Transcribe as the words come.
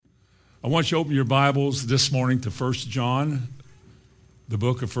I want you to open your Bibles this morning to 1 John, the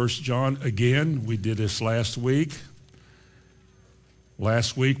book of 1 John. Again, we did this last week.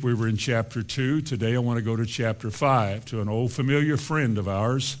 Last week we were in chapter 2. Today I want to go to chapter 5, to an old familiar friend of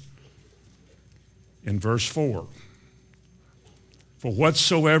ours in verse 4. For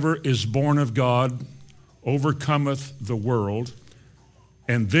whatsoever is born of God overcometh the world,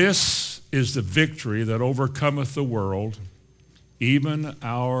 and this is the victory that overcometh the world, even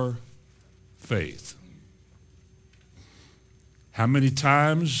our faith. How many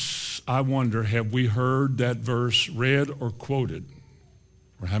times, I wonder, have we heard that verse read or quoted?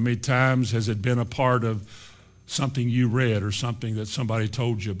 Or how many times has it been a part of something you read or something that somebody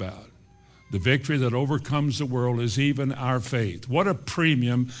told you about? The victory that overcomes the world is even our faith. What a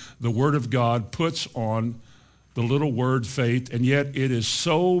premium the Word of God puts on the little word faith, and yet it is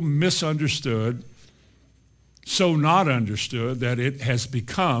so misunderstood, so not understood, that it has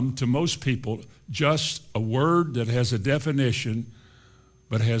become, to most people, just a word that has a definition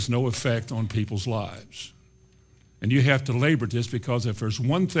but has no effect on people's lives. And you have to labor at this, because if there's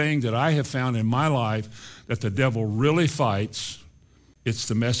one thing that I have found in my life that the devil really fights, it's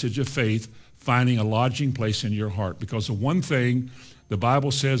the message of faith finding a lodging place in your heart. Because the one thing, the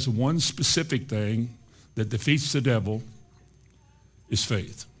Bible says, one specific thing that defeats the devil is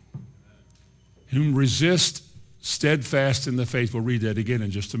faith. Whom resist steadfast in the faith. We'll read that again in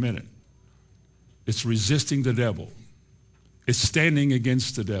just a minute. It's resisting the devil. It's standing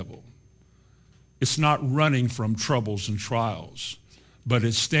against the devil. It's not running from troubles and trials, but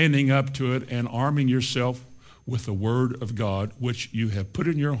it's standing up to it and arming yourself with the Word of God, which you have put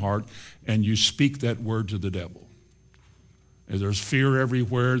in your heart, and you speak that word to the devil. And there's fear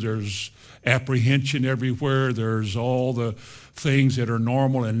everywhere. There's apprehension everywhere. There's all the things that are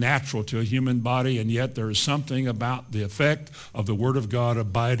normal and natural to a human body, and yet there is something about the effect of the Word of God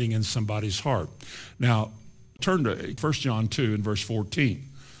abiding in somebody's heart. Now, turn to 1 John 2 and verse 14.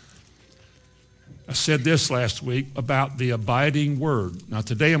 I said this last week about the abiding Word. Now,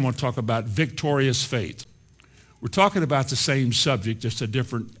 today I'm going to talk about victorious faith. We're talking about the same subject, just a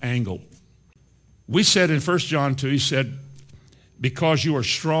different angle. We said in 1 John 2, he said, because you are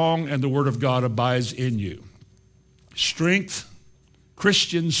strong and the Word of God abides in you. Strength,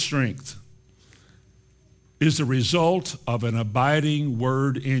 Christian strength, is the result of an abiding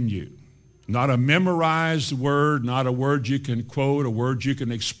Word in you. Not a memorized word, not a word you can quote, a word you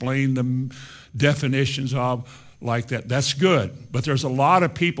can explain the definitions of like that. That's good. But there's a lot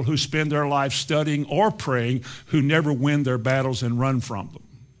of people who spend their life studying or praying who never win their battles and run from them.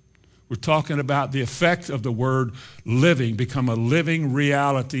 We're talking about the effect of the word living, become a living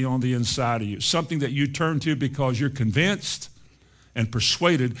reality on the inside of you. Something that you turn to because you're convinced and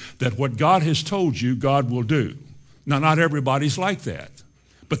persuaded that what God has told you, God will do. Now, not everybody's like that.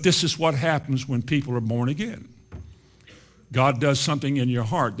 But this is what happens when people are born again. God does something in your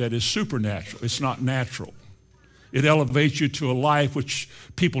heart that is supernatural. It's not natural. It elevates you to a life which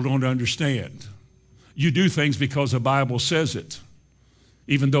people don't understand. You do things because the Bible says it.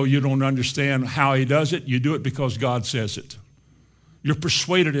 Even though you don't understand how he does it, you do it because God says it. You're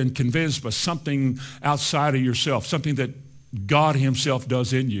persuaded and convinced by something outside of yourself, something that God himself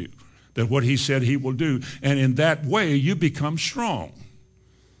does in you, that what he said he will do. And in that way, you become strong.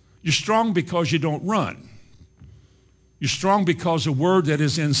 You're strong because you don't run. You're strong because the word that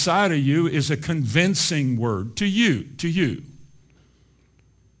is inside of you is a convincing word to you.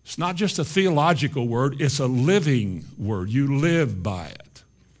 It's not just a theological word, it's a living word. You live by it.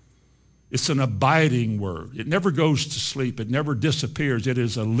 It's an abiding word. It never goes to sleep. It never disappears. It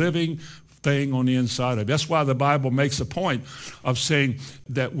is a living thing on the inside of it. That's why the Bible makes a point of saying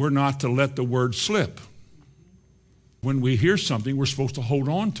that we're not to let the word slip. When we hear something, we're supposed to hold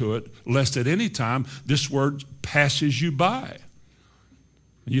on to it, lest at any time this word passes you by.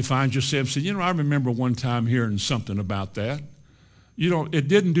 And you find yourself saying, I remember one time hearing something about that. It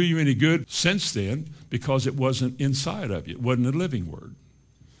didn't do you any good since then because it wasn't inside of you. It wasn't a living word.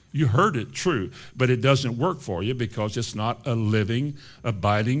 You heard it, true, but it doesn't work for you because it's not a living,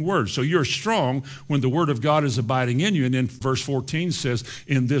 abiding word. So you're strong when the Word of God is abiding in you. And then verse 14 says,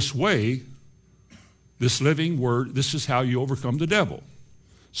 in this way, this living word, this is how you overcome the devil.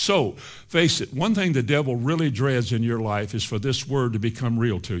 So, face it, one thing the devil really dreads in your life is for this word to become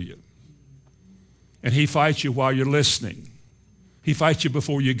real to you. And he fights you while you're listening. He fights you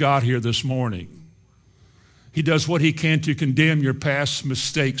before you got here this morning. He does what he can to condemn your past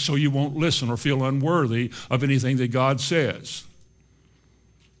mistakes so you won't listen or feel unworthy of anything that God says.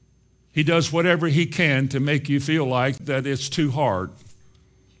 He does whatever he can to make you feel like that it's too hard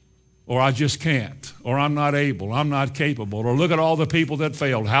or I just can't, or I'm not able, I'm not capable, or look at all the people that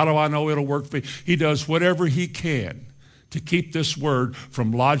failed. How do I know it'll work for me? He does whatever he can to keep this word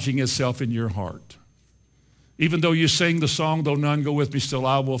from lodging itself in your heart. Even though you sing the song, though none go with me, still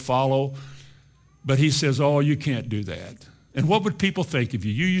I will follow. But he says, oh, you can't do that. And what would people think of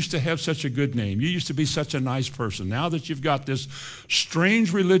you? You used to have such a good name. You used to be such a nice person. Now that you've got this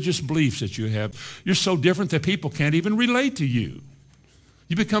strange religious beliefs that you have, you're so different that people can't even relate to you.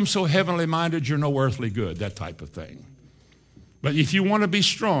 You become so heavenly minded, you're no earthly good, that type of thing. But if you want to be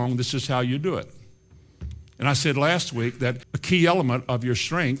strong, this is how you do it. And I said last week that a key element of your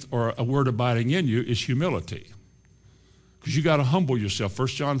strength or a word abiding in you is humility. Because you got to humble yourself. 1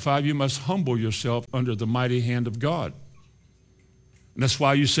 John 5, you must humble yourself under the mighty hand of God. And that's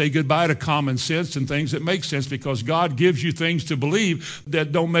why you say goodbye to common sense and things that make sense, because God gives you things to believe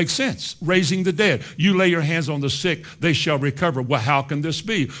that don't make sense. Raising the dead. You lay your hands on the sick, they shall recover. Well, how can this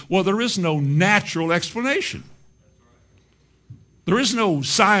be? Well, there is no natural explanation. There is no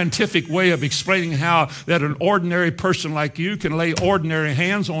scientific way of explaining how that an ordinary person like you can lay ordinary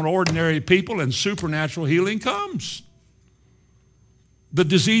hands on ordinary people and supernatural healing comes. The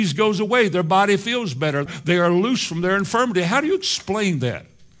disease goes away. Their body feels better. They are loose from their infirmity. How do you explain that?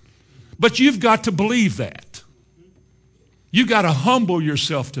 But you've got to believe that. You've got to humble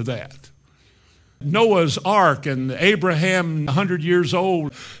yourself to that. Noah's ark and Abraham 100 years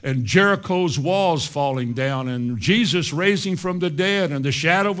old and Jericho's walls falling down and Jesus raising from the dead and the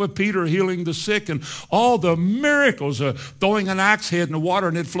shadow of Peter healing the sick and all the miracles of throwing an axe head in the water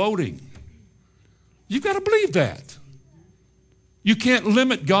and it floating. You've got to believe that. You can't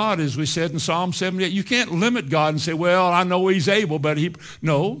limit God, as we said in Psalm 78. You can't limit God and say, well, I know he's able, but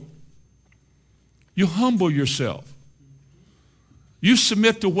no. You humble yourself. You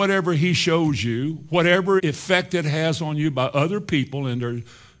submit to whatever he shows you, whatever effect it has on you by other people and their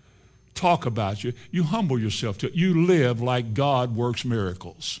talk about you. You humble yourself to it. You live like God works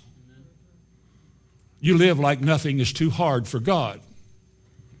miracles. You live like nothing is too hard for God.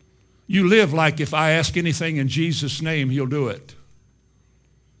 You live like if I ask anything in Jesus' name, he'll do it.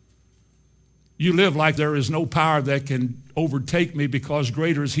 You live like there is no power that can overtake me because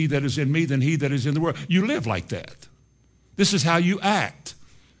greater is he that is in me than he that is in the world. You live like that. This is how you act.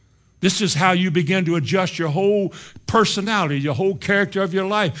 This is how you begin to adjust your whole personality, your whole character of your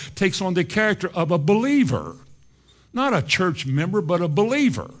life takes on the character of a believer. Not a church member, but a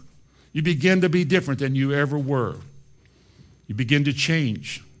believer. You begin to be different than you ever were. You begin to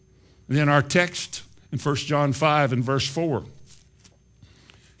change. And then our text in 1 John 5 and verse 4.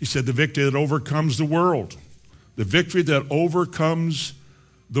 He said, the victory that overcomes the world, the victory that overcomes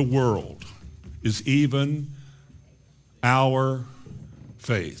the world is even our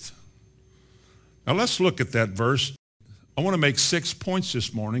faith. Now let's look at that verse. I want to make 6 points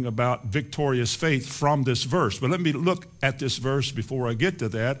this morning about victorious faith from this verse. But let me look at this verse before I get to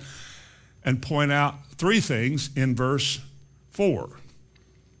that and point out 3 things in verse 4.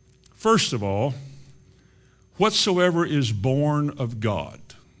 First of all, whatsoever is born of God.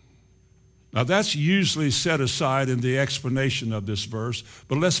 Now that's usually set aside in the explanation of this verse,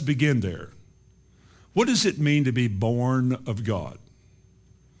 but let's begin there. What does it mean to be born of God?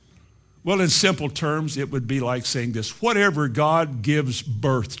 Well, in simple terms, it would be like saying this: whatever God gives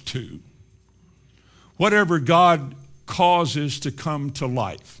birth to, whatever God causes to come to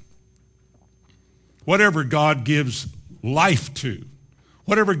life, whatever God gives life to,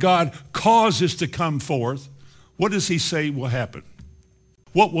 whatever God causes to come forth, what does he say will happen?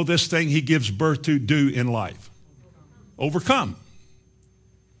 What will this thing he gives birth to do in life? Overcome.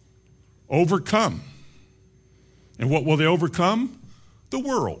 Overcome. And what will they overcome? The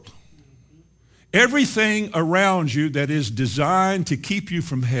world. Everything around you that is designed to keep you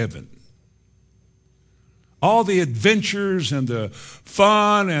from heaven. All the adventures and the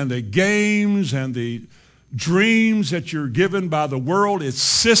fun and the games and the dreams that you're given by the world, its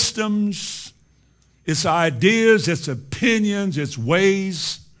systems, its ideas, its opinions, its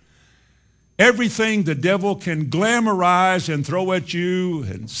ways. Everything the devil can glamorize and throw at you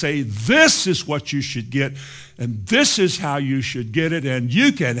and say, this is what you should get, and this is how you should get it, and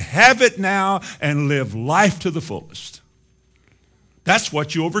you can have it now and live life to the fullest. That's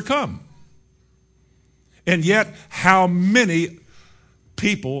what you overcome. And yet, how many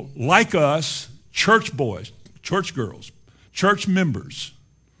people like us, church boys, church girls, church members,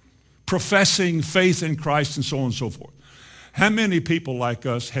 professing faith in Christ and so on and so forth, how many people like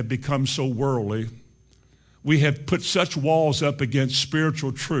us have become so worldly, we have put such walls up against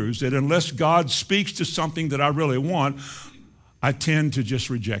spiritual truths that unless God speaks to something that I really want, I tend to just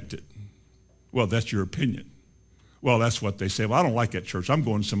reject it. Well, that's your opinion. Well, that's what they say. Well, I don't like that church. I'm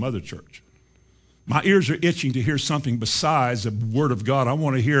going to some other church. My ears are itching to hear something besides the Word of God. I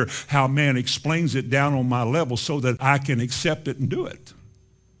want to hear how man explains it down on my level so that I can accept it and do it.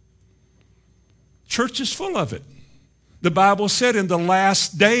 Church is full of it. The Bible said in the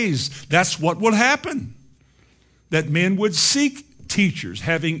last days, that's what would happen. That men would seek teachers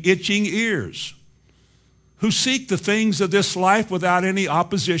having itching ears, who seek the things of this life without any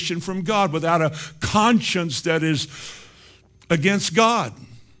opposition from God, without a conscience that is against God.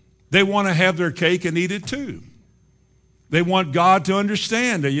 They want to have their cake and eat it too. They want God to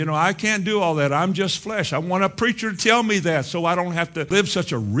understand that, I can't do all that. I'm just flesh. I want a preacher to tell me that so I don't have to live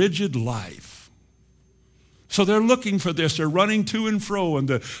such a rigid life. So they're looking for this. They're running to and fro. And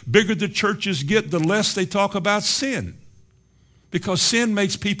the bigger the churches get, the less they talk about sin. Because sin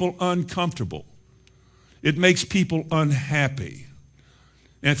makes people uncomfortable. It makes people unhappy.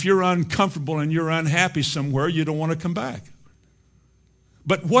 And if you're uncomfortable and you're unhappy somewhere, you don't want to come back.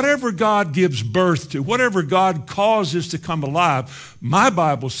 But whatever God gives birth to, whatever God causes to come alive, my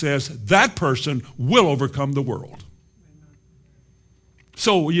Bible says that person will overcome the world.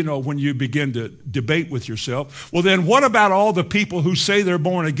 So, when you begin to debate with yourself, well, then what about all the people who say they're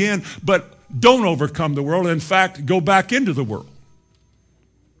born again but don't overcome the world, in fact, go back into the world?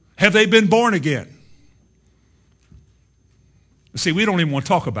 Have they been born again? See, we don't even want to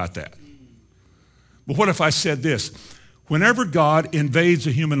talk about that. But what if I said this? Whenever God invades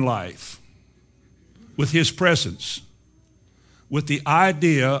a human life with his presence, with the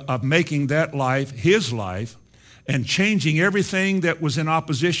idea of making that life his life and changing everything that was in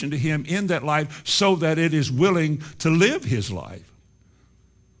opposition to him in that life so that it is willing to live his life,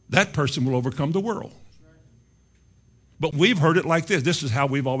 that person will overcome the world. But we've heard it like this. This is how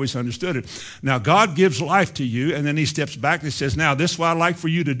we've always understood it. Now, God gives life to you, and then he steps back and he says, now, this is what I'd like for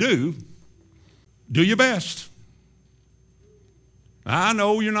you to do. Do your best. I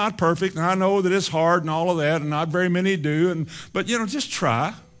know you're not perfect, and I know that it's hard and all of that, and not very many do, but, just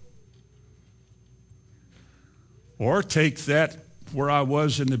try. Or take that where I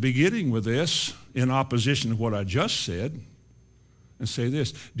was in the beginning with this, in opposition to what I just said, and say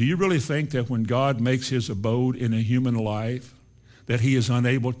this. Do you really think that when God makes his abode in a human life, that he is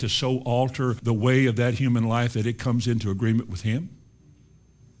unable to so alter the way of that human life that it comes into agreement with him?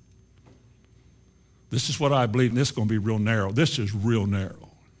 This is what I believe, and this is going to be real narrow. This is real narrow.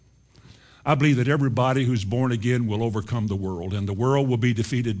 I believe that everybody who's born again will overcome the world, and the world will be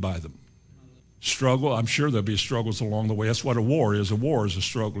defeated by them. Struggle, I'm sure there'll be struggles along the way. That's what a war is. A war is a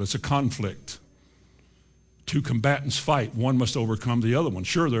struggle. It's a conflict. Two combatants fight. One must overcome the other one.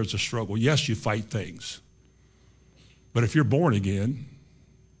 Sure, there's a struggle. Yes, you fight things. But if you're born again,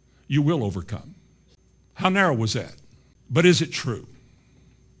 you will overcome. How narrow was that? But is it true?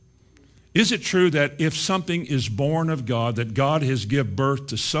 Is it true that if something is born of God, that God has given birth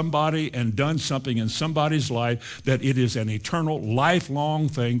to somebody and done something in somebody's life, that it is an eternal, lifelong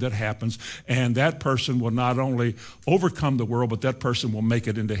thing that happens, and that person will not only overcome the world, but that person will make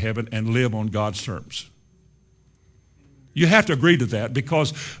it into heaven and live on God's terms? You have to agree to that,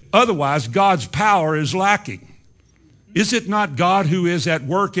 because otherwise God's power is lacking. Is it not God who is at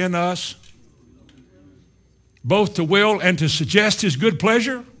work in us, both to will and to suggest his good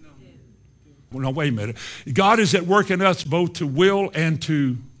pleasure? Well, no, wait a minute. God is at work in us both to will and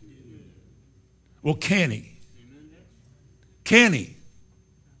to, well, can he? Can he?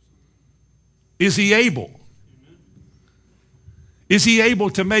 Is he able? Is he able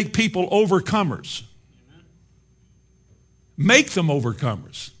to make people overcomers? Make them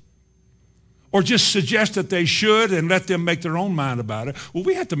overcomers. Or just suggest that they should and let them make their own mind about it. Well,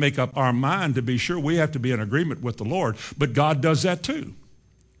 we have to make up our mind to be sure. We have to be in agreement with the Lord. But God does that too.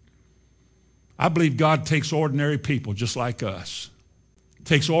 I believe God takes ordinary people just like us.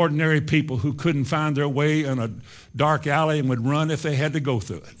 Takes ordinary people who couldn't find their way in a dark alley and would run if they had to go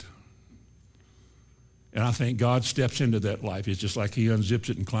through it. And I think God steps into that life. It's just like he unzips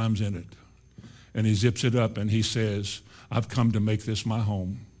it and climbs in it. And he zips it up and he says, I've come to make this my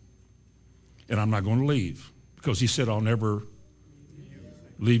home. And I'm not going to leave. Because he said, I'll never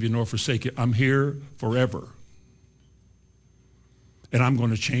leave you nor forsake you. I'm here forever. And I'm going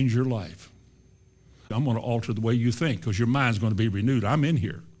to change your life. I'm going to alter the way you think because your mind's going to be renewed. I'm in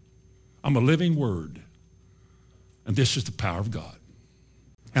here. I'm a living word. And this is the power of God.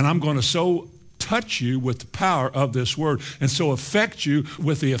 And I'm going to so touch you with the power of this word and so affect you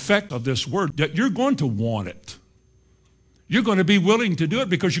with the effect of this word that you're going to want it. You're going to be willing to do it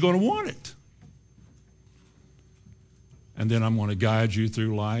because you're going to want it. And then I'm going to guide you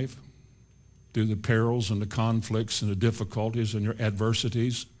through life, through the perils and the conflicts and the difficulties and your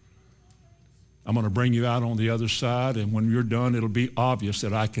adversities. I'm going to bring you out on the other side, and when you're done, it'll be obvious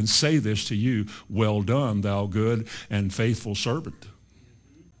that I can say this to you, well done, thou good and faithful servant.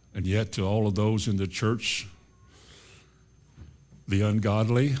 And yet to all of those in the church, the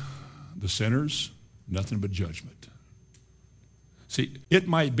ungodly, the sinners, nothing but judgment. See, it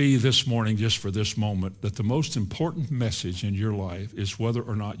might be this morning, just for this moment, that the most important message in your life is whether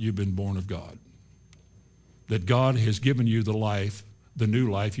or not you've been born of God. That God has given you the life, the new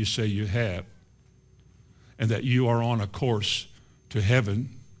life you say you have, and that you are on a course to heaven,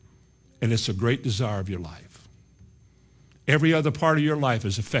 and it's a great desire of your life. Every other part of your life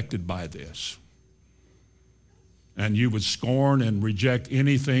is affected by this. And you would scorn and reject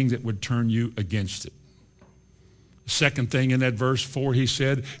anything that would turn you against it. The second thing in that verse 4 he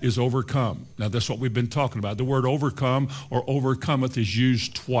said is overcome. Now that's what we've been talking about. The word overcome or overcometh is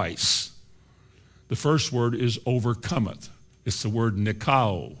used twice. The first word is overcometh. It's the word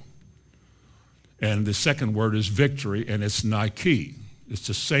nikao. And the second word is victory, and it's Nike. It's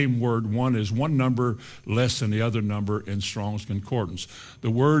the same word. One is one number less than the other number in Strong's Concordance.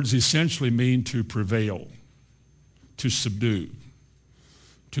 The words essentially mean to prevail, to subdue,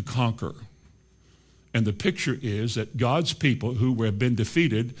 to conquer. And the picture is that God's people who have been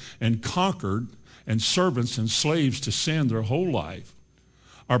defeated and conquered and servants and slaves to sin their whole life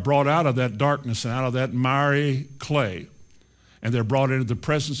are brought out of that darkness and out of that miry clay, and they're brought into the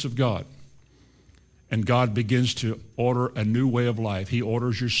presence of God. And God begins to order a new way of life. He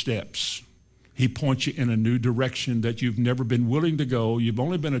orders your steps. He points you in a new direction that you've never been willing to go. You've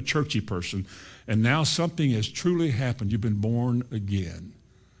only been a churchy person. And now something has truly happened. You've been born again.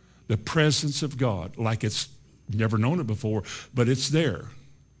 The presence of God, like it's never known it before, but it's there.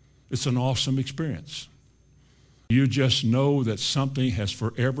 It's an awesome experience. You just know that something has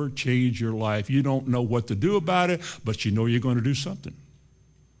forever changed your life. You don't know what to do about it, but you know you're going to do something.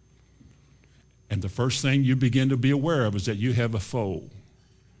 And the first thing you begin to be aware of is that you have a foe.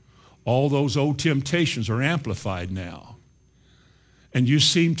 All those old temptations are amplified now. And you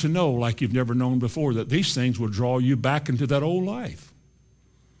seem to know, like you've never known before, that these things will draw you back into that old life.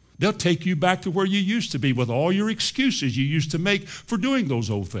 They'll take you back to where you used to be with all your excuses you used to make for doing those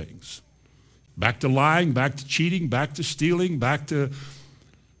old things. Back to lying, back to cheating, back to stealing, back to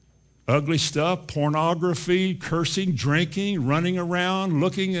ugly stuff, pornography, cursing, drinking, running around,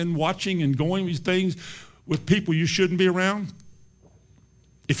 looking and watching and going these things with people you shouldn't be around.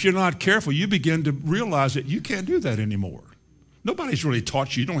 If you're not careful, you begin to realize that you can't do that anymore. Nobody's really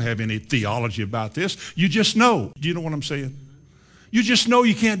taught you. You don't have any theology about this. You just know. Do you know what I'm saying? You just know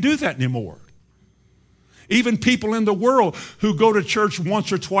you can't do that anymore. Even people in the world who go to church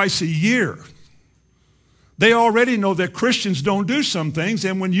once or twice a year, they already know that Christians don't do some things,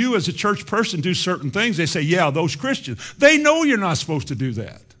 and when you as a church person do certain things, they say, yeah, those Christians. They know you're not supposed to do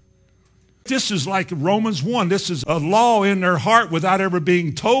that. This is like Romans 1. This is a law in their heart without ever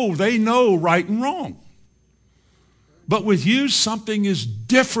being told. They know right and wrong. But with you, something is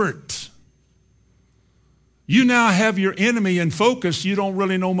different. You now have your enemy in focus. You don't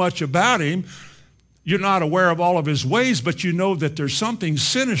really know much about him. You're not aware of all of his ways, but you know that there's something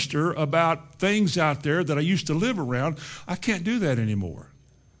sinister about things out there that I used to live around. I can't do that anymore.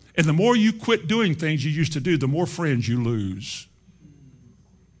 And the more you quit doing things you used to do, the more friends you lose.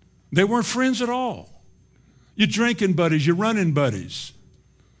 They weren't friends at all. Your drinking buddies, your running buddies,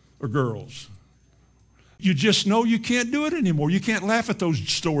 or girls. You just know you can't do it anymore. You can't laugh at those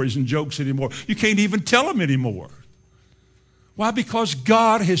stories and jokes anymore. You can't even tell them anymore. Why? Because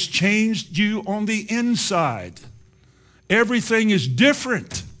God has changed you on the inside. Everything is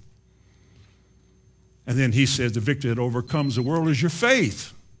different. And then he says the victory that overcomes the world is your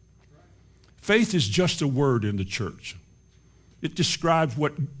faith. Faith is just a word in the church. It describes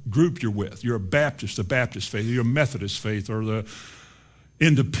what group you're with. You're a Baptist, the Baptist faith. You're a Methodist faith, or the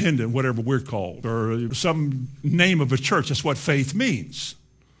independent, whatever we're called, or some name of a church. That's what faith means.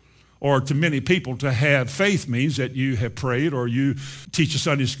 Or to many people, to have faith means that you have prayed, or you teach a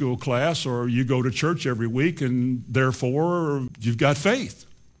Sunday school class, or you go to church every week, and therefore you've got faith.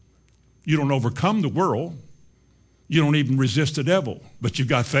 You don't overcome the world. You don't even resist the devil, but you've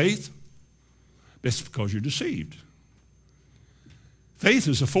got faith. That's because you're deceived. Faith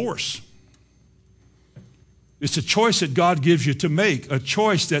is a force. It's a choice that God gives you to make, a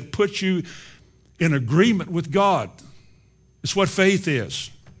choice that puts you in agreement with God. It's what faith is.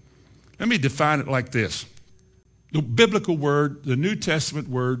 Let me define it like this. The biblical word, the New Testament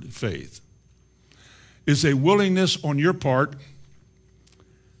word, faith, is a willingness on your part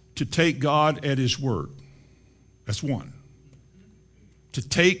to take God at his word. That's one. To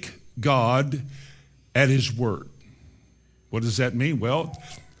take God at his word. What does that mean? Well,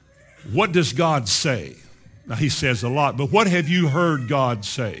 What does God say? Now, he says a lot, but what have you heard God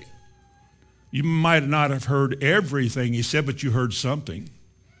say? You might not have heard everything he said, but you heard something.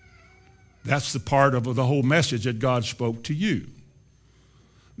 That's the part of the whole message that God spoke to you.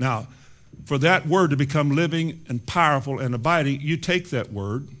 Now, for that word to become living and powerful and abiding, you take that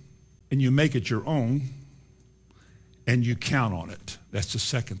word and you make it your own and you count on it. That's the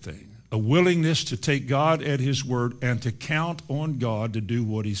second thing. A willingness to take God at his word and to count on God to do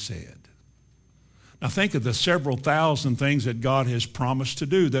what he said. Now think of the several thousand things that God has promised to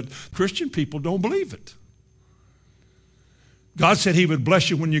do that Christian people don't believe it. God said he would bless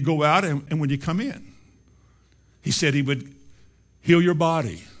you when you go out and when you come in. He said he would heal your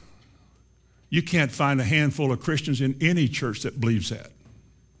body. You can't find a handful of Christians in any church that believes that.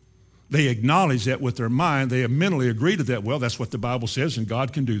 They acknowledge that with their mind. They have mentally agreed to that. Well, that's what the Bible says, and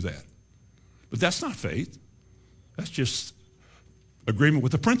God can do that. But that's not faith. That's just agreement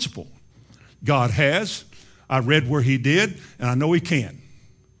with the principle. God has. I read where he did, and I know he can.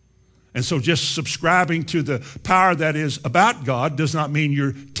 And so just subscribing to the power that is about God does not mean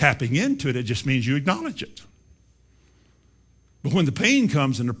you're tapping into it. It just means you acknowledge it. But when the pain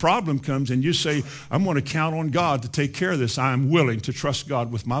comes and the problem comes and you say, I'm going to count on God to take care of this, I am willing to trust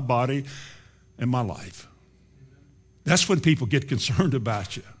God with my body and my life. That's when people get concerned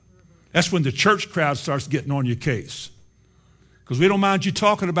about you. That's when the church crowd starts getting on your case. Because we don't mind you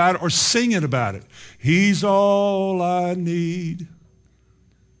talking about it or singing about it. He's all I need.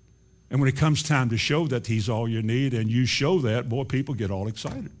 And when it comes time to show that he's all you need and you show that, boy, people get all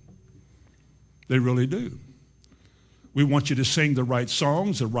excited. They really do. We want you to sing the right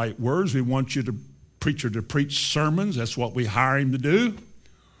songs, the right words. We want you to preacher to preach sermons. That's what we hire him to do.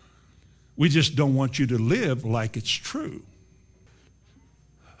 We just don't want you to live like it's true.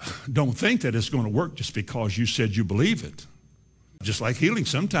 Don't think that it's going to work just because you said you believe it. Just like healing,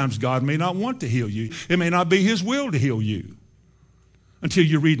 sometimes God may not want to heal you. It may not be his will to heal you. Until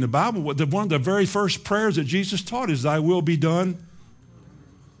you read in the Bible, one of the very first prayers that Jesus taught is, thy will be done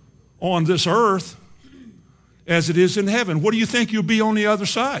on this earth as it is in heaven. What do you think you'll be on the other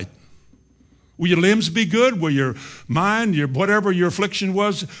side? Will your limbs be good? Will your mind, whatever your affliction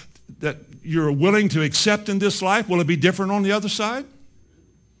was that you're willing to accept in this life, will it be different on the other side?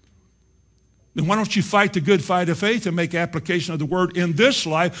 Then why don't you fight the good fight of faith and make application of the word in this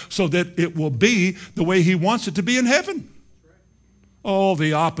life so that it will be the way he wants it to be in heaven? Oh,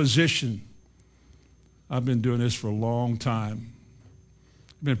 the opposition. I've been doing this for a long time.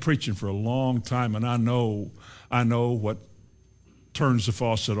 I've been preaching for a long time, and I know what turns the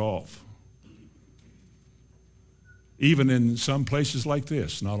faucet off. Even in some places like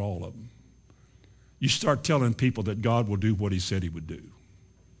this, not all of them. You start telling people that God will do what he said he would do.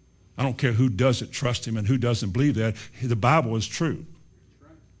 I don't care who doesn't trust him and who doesn't believe that. The Bible is true.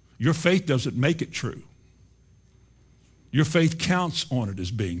 Your faith doesn't make it true. Your faith counts on it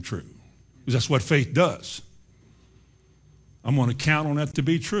as being true. Because that's what faith does. I'm going to count on that to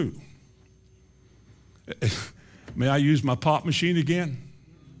be true. May I use my pop machine again?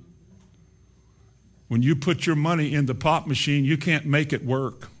 When you put your money in the pop machine, you can't make it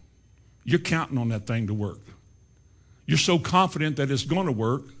work. You're counting on that thing to work. You're so confident that it's going to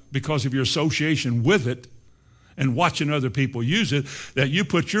work because of your association with it and watching other people use it, that you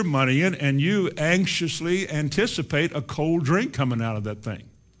put your money in and you anxiously anticipate a cold drink coming out of that thing.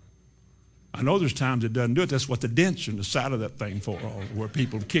 I know there's times it doesn't do it. That's what the dents in the side of that thing for, where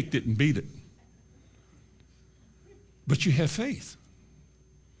people have kicked it and beat it. But you have faith.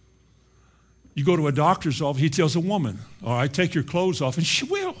 You go to a doctor's office, he tells a woman, all right, take your clothes off, and she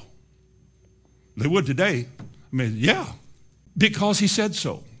will. They would today. I mean, yeah, because he said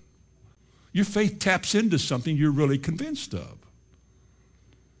so. Your faith taps into something you're really convinced of.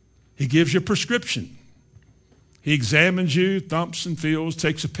 He gives you a prescription. He examines you, thumps and feels,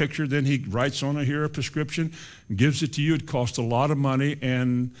 takes a picture, then he writes on here a prescription and gives it to you. It costs a lot of money,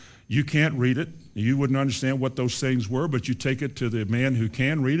 and you can't read it. You wouldn't understand what those things were, but you take it to the man who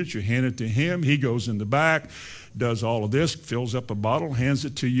can read it. You hand it to him. He goes in the back, does all of this, fills up a bottle, hands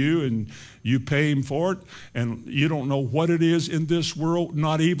it to you, and you pay him for it. And you don't know what it is in this world,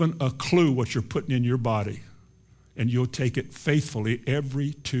 not even a clue what you're putting in your body. And you'll take it faithfully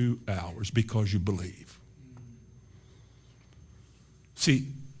every 2 hours because you believe. See,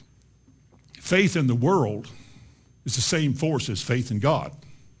 faith in the world is the same force as faith in God.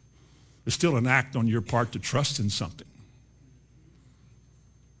 It's still an act on your part to trust in something.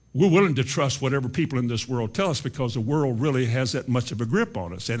 We're willing to trust whatever people in this world tell us because the world really has that much of a grip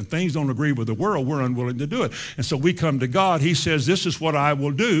on us. And if things don't agree with the world, we're unwilling to do it. And so we come to God. He says, this is what I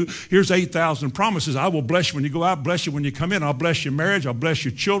will do. Here's 8,000 promises. I will bless you when you go out, bless you when you come in. I'll bless your marriage. I'll bless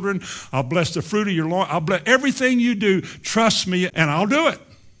your children. I'll bless the fruit of your loin. I'll bless everything you do. Trust me, and I'll do it.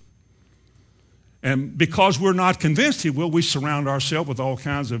 And because we're not convinced he will, we surround ourselves with all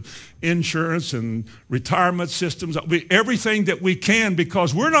kinds of insurance and retirement systems, everything that we can,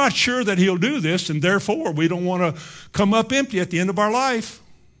 because we're not sure that he'll do this, and therefore we don't want to come up empty at the end of our life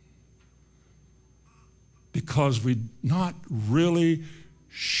because we're not really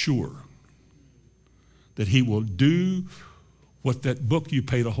sure that he will do what that book you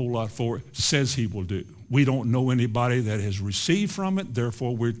paid a whole lot for says he will do. We don't know anybody that has received from it,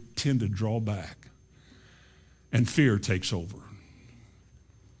 therefore we tend to draw back. And fear takes over.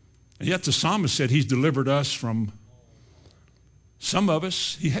 And yet the psalmist said he's delivered us from some of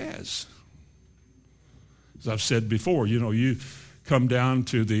us. He has. As I've said before, you come down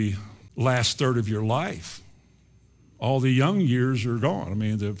to the last third of your life. All the young years are gone. I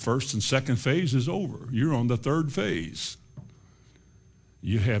mean, the first and second phase is over. You're on the third phase.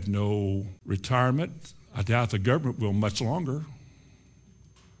 You have no retirement. I doubt the government will much longer.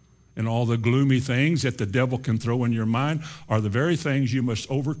 And all the gloomy things that the devil can throw in your mind are the very things you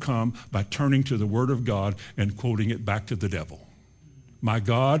must overcome by turning to the Word of God and quoting it back to the devil. My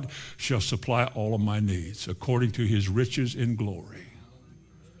God shall supply all of my needs according to his riches in glory.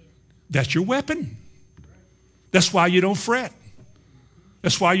 That's your weapon. That's why you don't fret.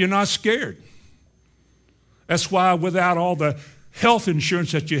 That's why you're not scared. That's why without all the health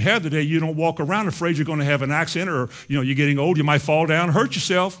insurance that you have today, you don't walk around afraid you're going to have an accident or you're getting old, you might fall down and hurt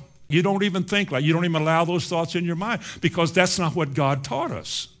yourself. You don't even think like, you don't even allow those thoughts in your mind because that's not what God taught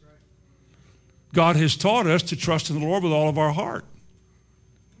us. God has taught us to trust in the Lord with all of our heart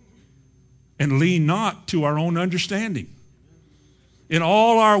and lean not to our own understanding. In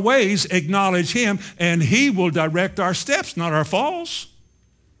all our ways, acknowledge him and he will direct our steps, not our falls.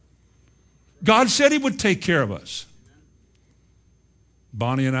 God said he would take care of us.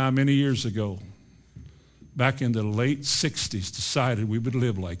 Bonnie and I, many years ago, back in the late 60s, decided we would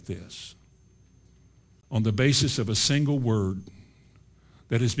live like this on the basis of a single word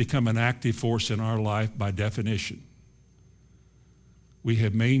that has become an active force in our life by definition. We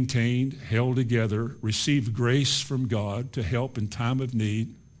have maintained, held together, received grace from God to help in time of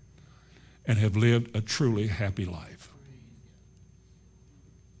need, and have lived a truly happy life.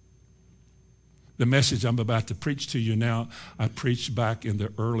 The message I'm about to preach to you now, I preached back in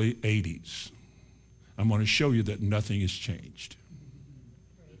the early 80s. I'm going to show you that nothing has changed.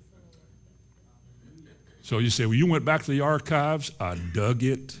 So you say, well, you went back to the archives. I dug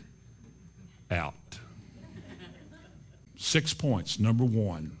it out. 6 points. Number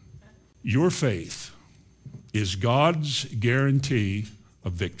one, your faith is God's guarantee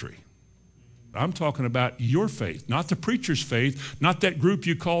of victory. I'm talking about your faith, not the preacher's faith, not that group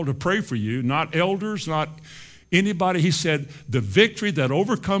you call to pray for you, not elders, not anybody. He said, the victory that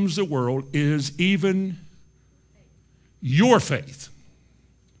overcomes the world is even your faith.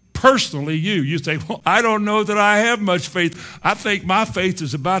 Personally, you say, well, I don't know that I have much faith. I think my faith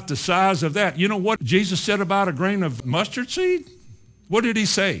is about the size of that. You know what Jesus said about a grain of mustard seed? What did he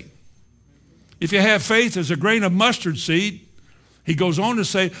say? If you have faith as a grain of mustard seed, he goes on to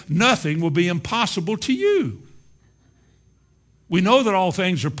say, nothing will be impossible to you. We know that all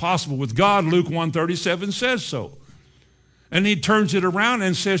things are possible with God. Luke 1:37 says so. And he turns it around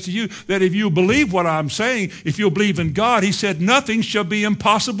and says to you that if you believe what I'm saying, if you'll believe in God, he said, nothing shall be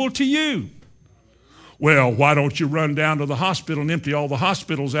impossible to you. Well, why don't you run down to the hospital and empty all the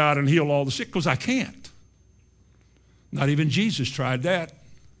hospitals out and heal all the sick? Because I can't. Not even Jesus tried that.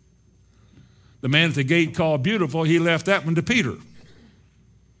 The man at the gate called Beautiful, he left that one to Peter.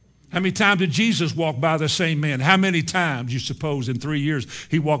 How many times did Jesus walk by the same man? How many times, you suppose, in 3 years,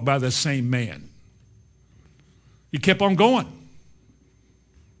 he walked by the same man? He kept on going.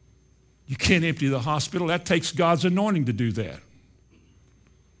 You can't empty the hospital. That takes God's anointing to do that.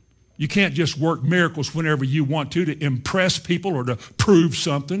 You can't just work miracles whenever you want to impress people or to prove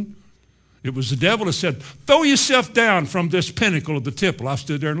something. It was the devil that said, throw yourself down from this pinnacle of the temple. I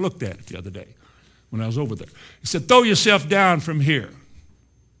stood there and looked at it the other day when I was over there. He said, throw yourself down from here.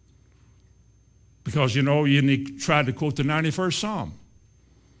 Because, and he tried to quote the 91st Psalm.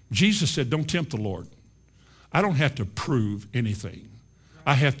 Jesus said, don't tempt the Lord. I don't have to prove anything.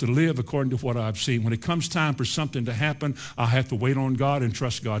 I have to live according to what I've seen. When it comes time for something to happen, I have to wait on God and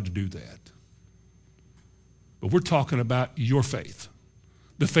trust God to do that. But we're talking about your faith.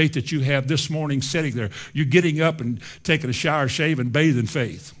 The faith that you have this morning sitting there. You're getting up and taking a shower, shave, and bathe in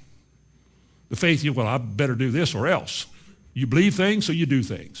faith. The faith, well, I better do this or else. You believe things, so you do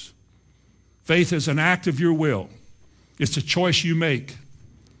things. Faith is an act of your will. It's a choice you make.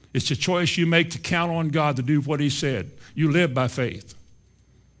 It's a choice you make to count on God to do what he said. You live by faith.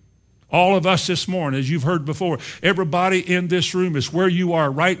 All of us this morning, as you've heard before, everybody in this room is where you are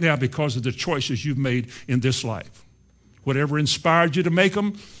right now because of the choices you've made in this life. Whatever inspired you to make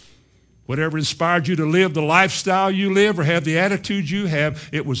them, whatever inspired you to live the lifestyle you live or have the attitude you have,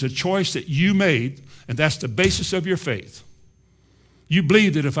 it was a choice that you made, and that's the basis of your faith. You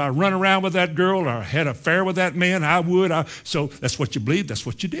believe that if I run around with that girl or had an affair with that man, I would. So that's what you believed. That's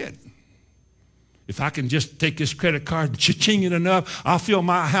what you did. If I can just take this credit card and cha-ching it enough, I'll fill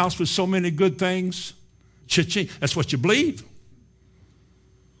my house with so many good things. Cha-ching. That's what you believe.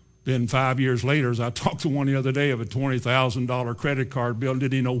 Then 5 years later, as I talked to one the other day of a $20,000 credit card bill,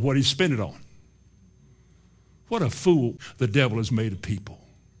 didn't he know what he spent it on? What a fool the devil has made of people.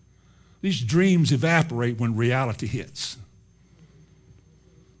 These dreams evaporate when reality hits.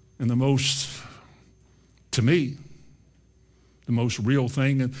 And to me, the most real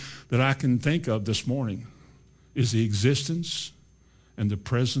thing that I can think of this morning is the existence and the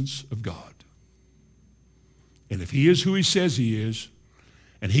presence of God. And if he is who he says he is,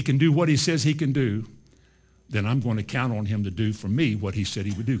 and he can do what he says he can do, then I'm going to count on him to do for me what he said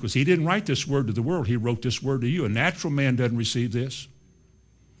he would do. Because he didn't write this word to the world. He wrote this word to you. A natural man doesn't receive this.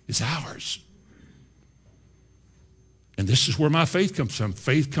 It's ours. And this is where my faith comes from.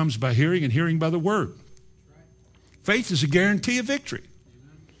 Faith comes by hearing, and hearing by the word. Faith is a guarantee of victory.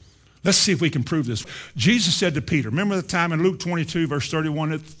 Let's see if we can prove this. Jesus said to Peter, remember the time in Luke 22, verse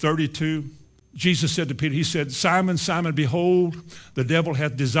 31 and 32? Jesus said to Peter, he said, Simon, Simon, behold, the devil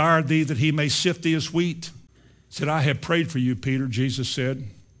hath desired thee that he may sift thee as wheat. He said, I have prayed for you, Peter, Jesus said.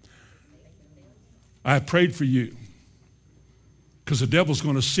 I have prayed for you because the devil's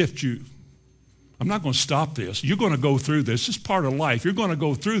going to sift you. I'm not going to stop this. You're going to go through this. It's part of life. You're going to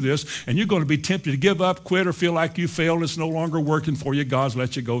go through this, and you're going to be tempted to give up, quit, or feel like you failed. It's no longer working for you. God's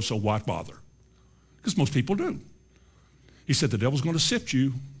let you go, so why bother? Because most people do. He said the devil's going to sift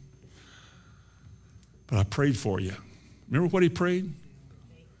you, but I prayed for you. Remember what he prayed?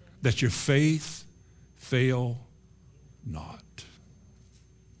 That your faith fail not.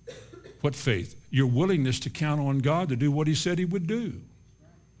 What faith? Your willingness to count on God to do what he said he would do.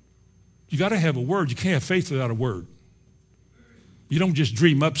 You got to have a word. You can't have faith without a word. You don't just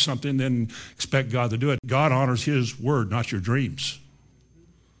dream up something and then expect God to do it. God honors his word, not your dreams.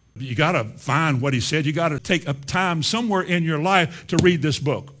 You got to find what he said. You got to take up time somewhere in your life to read this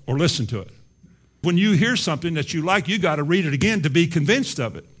book or listen to it. When you hear something that you like, you got to read it again to be convinced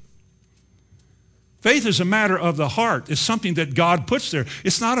of it. Faith is a matter of the heart. It's something that God puts there.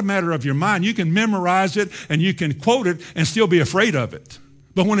 It's not a matter of your mind. You can memorize it and you can quote it and still be afraid of it.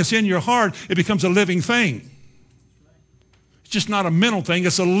 But when it's in your heart, it becomes a living thing. It's just not a mental thing.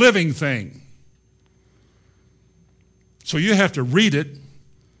 It's a living thing. So you have to read it,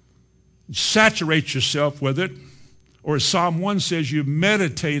 saturate yourself with it, or as Psalm 1 says, you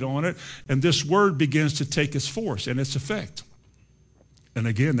meditate on it, and this word begins to take its force and its effect. And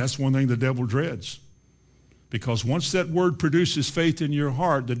again, that's one thing the devil dreads. Because once that word produces faith in your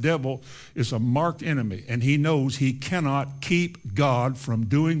heart, the devil is a marked enemy, and he knows he cannot keep God from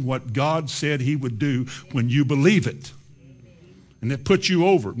doing what God said he would do when you believe it. And it puts you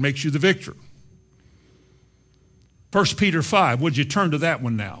over. It makes you the victor. 1 Peter 5. Would you turn to that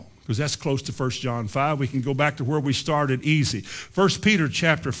one now? Because that's close to 1 John 5. We can go back to where we started easy. 1 Peter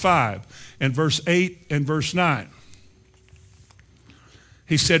chapter 5 and verse 8 and verse 9.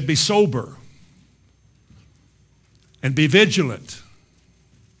 He said, be sober and be vigilant.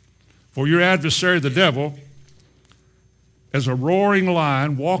 For your adversary, the devil, as a roaring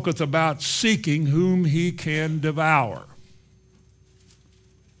lion, walketh about seeking whom he can devour.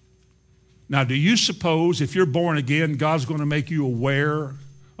 Now, do you suppose if you're born again, God's going to make you aware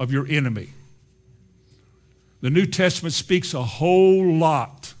of your enemy? The New Testament speaks a whole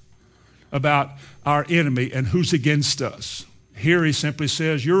lot about our enemy and who's against us. Here he simply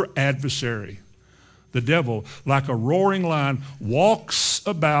says, your adversary, the devil, like a roaring lion, walks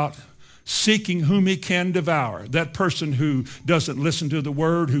about seeking whom he can devour. That person who doesn't listen to the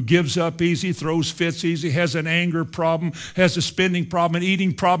word, who gives up easy, throws fits easy, has an anger problem, has a spending problem, an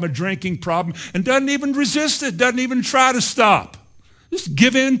eating problem, a drinking problem, and doesn't even resist it, doesn't even try to stop. Just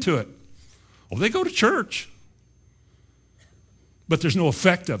give in to it. Well, they go to church, but there's no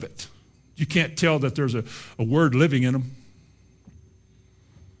effect of it. You can't tell that there's a word living in them.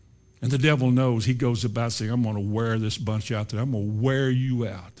 And the devil knows. He goes about saying, I'm going to wear this bunch out there. I'm going to wear you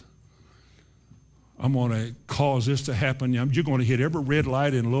out. I'm going to cause this to happen. You're going to hit every red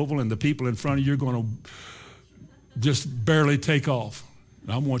light in Louisville, and the people in front of you are going to just barely take off.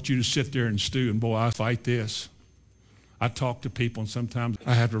 And I want you to sit there and stew, and boy, I fight this. I talk to people, and sometimes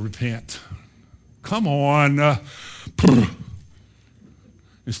I have to repent. Come on.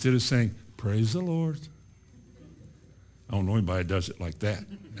 Instead of saying, praise the Lord. I don't know anybody that does it like that.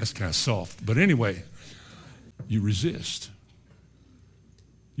 That's kind of soft. But anyway, you resist.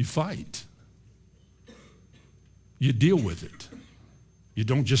 You fight. You deal with it. You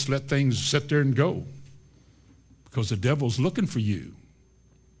don't just let things sit there and go, because the devil's looking for you.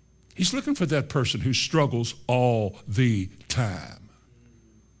 He's looking for that person who struggles all the time.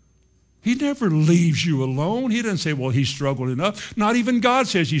 He never leaves you alone. He doesn't say, well, he struggled enough. Not even God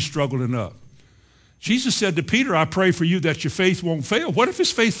says he struggled enough. Jesus said to Peter, I pray for you that your faith won't fail. What if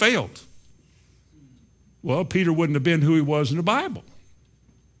his faith failed? Well, Peter wouldn't have been who he was in the Bible.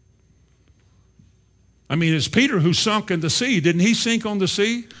 I mean, it's Peter who sunk in the sea. Didn't he sink on the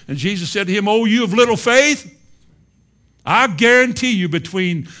sea? And Jesus said to him, oh, you of little faith. I guarantee you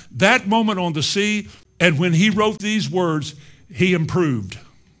between that moment on the sea and when he wrote these words, he improved.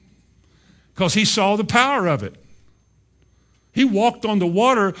 Because he saw the power of it. He walked on the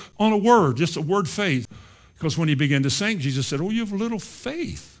water on a word, just a word faith. Because when he began to sink, Jesus said, oh, you have little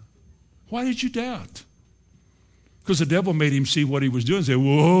faith. Why did you doubt? Because the devil made him see what he was doing and say,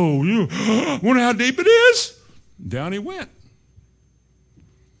 whoa, you wonder how deep it is? Down he went.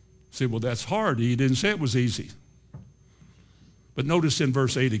 Say, well, that's hard. He didn't say it was easy. But notice in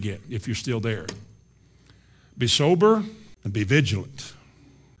verse 8 again, if you're still there. Be sober and be vigilant.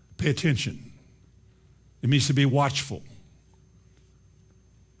 Pay attention. It means to be watchful.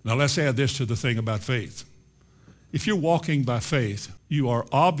 Now let's add this to the thing about faith. If you're walking by faith, you are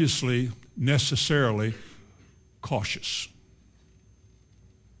obviously, necessarily cautious.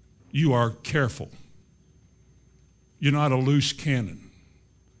 You are careful. You're not a loose cannon.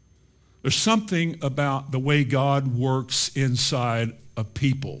 There's something about the way God works inside of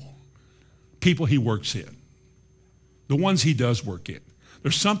people he works in, the ones he does work in.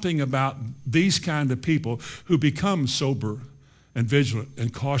 There's something about these kind of people who become sober and vigilant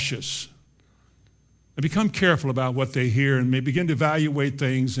and cautious and become careful about what they hear and may begin to evaluate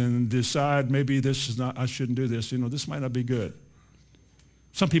things and decide maybe this is not, I shouldn't do this. This might not be good.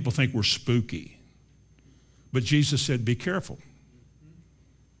 Some people think we're spooky, but Jesus said, be careful.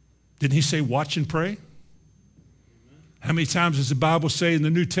 Didn't he say watch and pray? How many times does the Bible say in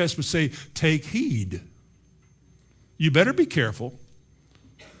the New Testament say, take heed? You better be careful,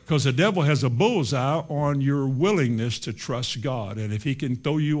 because the devil has a bullseye on your willingness to trust God. And if he can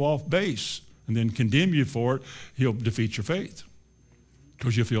throw you off base and then condemn you for it, he'll defeat your faith.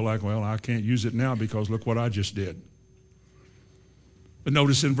 Because you feel like, well, I can't use it now because look what I just did. But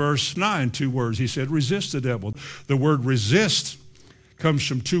notice in verse 9, 2 words. He said, resist the devil. The word resist comes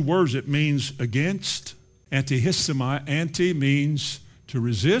from 2 words. It means against. Antihistemi. Anti means to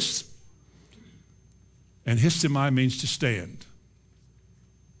resist, and histemi means to stand.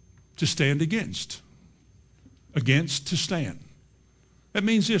 To stand against. Against, to stand. That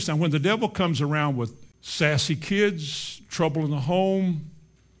means this. Now, when the devil comes around with sassy kids, trouble in the home,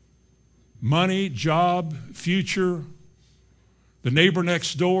 money, job, future, the neighbor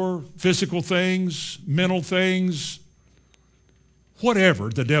next door, physical things, mental things, whatever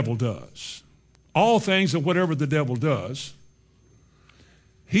the devil does, all things and whatever the devil does,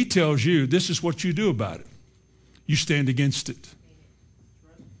 he tells you this is what you do about it. You stand against it.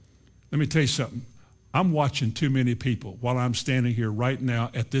 Let me tell you something. I'm watching too many people while I'm standing here right now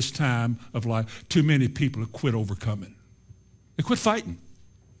at this time of life. Too many people have quit overcoming. They quit fighting.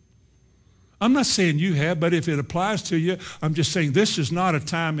 I'm not saying you have, but if it applies to you, I'm just saying this is not a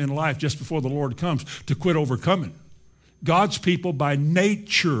time in life just before the Lord comes to quit overcoming. God's people by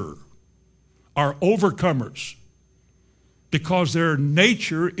nature are overcomers because their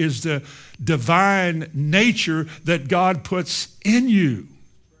nature is the divine nature that God puts in you.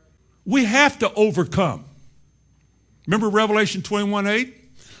 We have to overcome. Remember Revelation 21:8?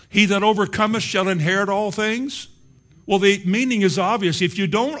 He that overcometh shall inherit all things. Well, the meaning is obvious. If you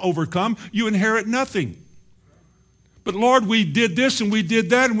don't overcome, you inherit nothing. But Lord, we did this and we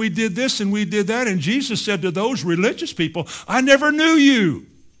did that and we did this and we did that. And Jesus said to those religious people, I never knew you.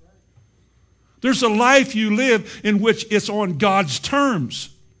 There's a life you live in which it's on God's terms.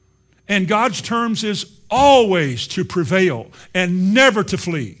 And God's terms is always to prevail and never to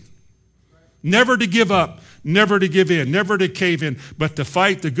flee. Never to give up, never to give in, never to cave in, but to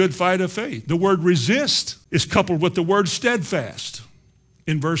fight the good fight of faith. The word resist is coupled with the word steadfast.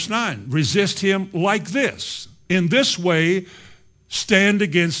 In verse 9, resist him like this. In this way, Stand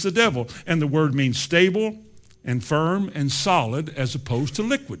against the devil. And the word means stable and firm and solid as opposed to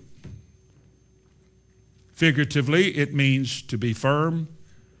liquid. Figuratively, it means to be firm,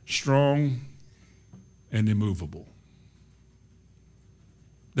 strong, and immovable.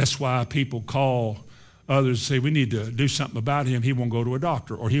 That's why people call others and say, we need to do something about him. He won't go to a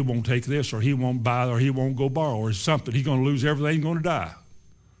doctor, or he won't take this, or he won't buy, or he won't go borrow, or something. He's going to lose everything, he's going to die.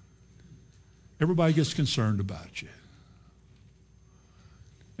 Everybody gets concerned about you.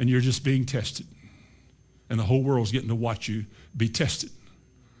 And you're just being tested. And the whole world's getting to watch you be tested.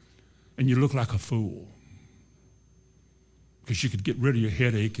 And you look like a fool. Because you could get rid of your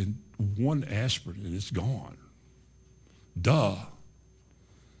headache in one aspirin and it's gone. Duh.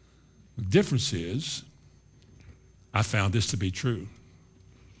 The difference is, I found this to be true.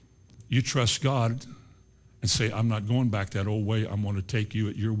 You trust God and say, I'm not going back that old way. I'm going to take you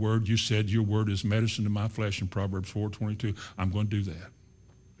at your word. You said your word is medicine to my flesh in Proverbs 4:22. I'm going to do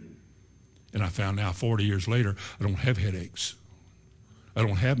that. And I found now 40 years later, I don't have headaches. I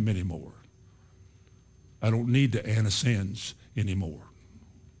don't have them anymore. I don't need the anacins anymore,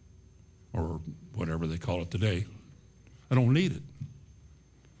 or whatever they call it today. I don't need it.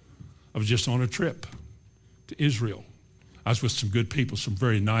 I was just on a trip to Israel. I was with some good people, some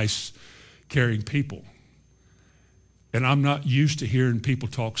very nice, caring people. And I'm not used to hearing people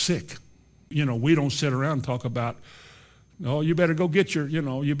talk sick. You know, we don't sit around and talk about, oh, you better go get your,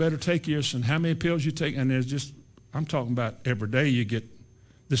 you better take yours and how many pills you take. And there's just, I'm talking about every day you get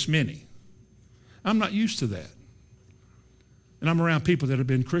this many. I'm not used to that. And I'm around people that have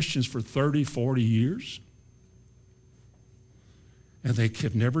been Christians for 30, 40 years. And they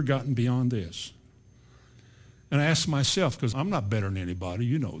have never gotten beyond this. And I ask myself, because I'm not better than anybody,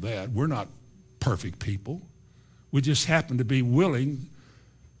 you know that. We're not perfect people. We just happen to be willing,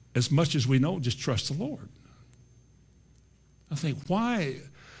 as much as we know, just trust the Lord. I think, why,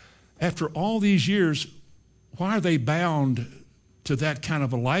 after all these years, why are they bound to that kind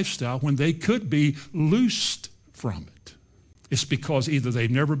of a lifestyle when they could be loosed from it? It's because either they've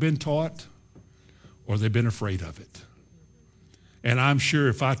never been taught or they've been afraid of it. And I'm sure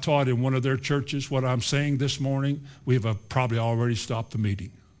if I taught in one of their churches what I'm saying this morning, we have probably already stopped the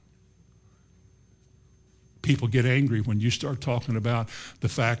meeting. People get angry when you start talking about the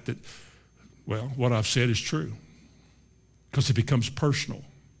fact that, well, what I've said is true, because it becomes personal.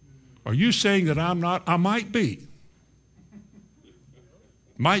 Are you saying that I'm not? I might be.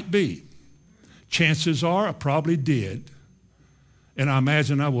 Might be. Chances are I probably did, and I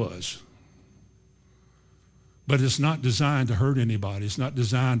imagine I was. But it's not designed to hurt anybody. It's not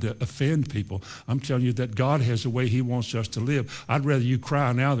designed to offend people. I'm telling you that God has a way he wants us to live. I'd rather you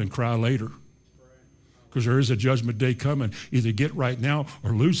cry now than cry later, because there is a judgment day coming. Either get right now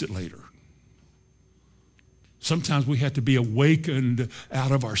or lose it later. Sometimes we have to be awakened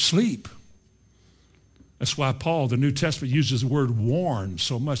out of our sleep. That's why Paul, the New Testament, uses the word warn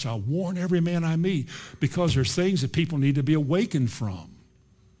so much. I warn every man I meet, because there's things that people need to be awakened from.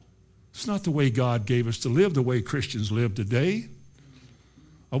 It's not the way God gave us to live, the way Christians live today.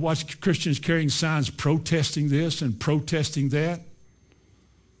 I watch Christians carrying signs protesting this and protesting that.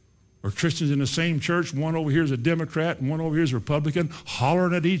 Or Christians in the same church, one over here is a Democrat and one over here is a Republican,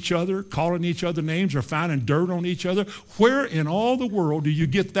 hollering at each other, calling each other names, or finding dirt on each other. Where in all the world do you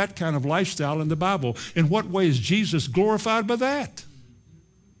get that kind of lifestyle in the Bible? In what way is Jesus glorified by that?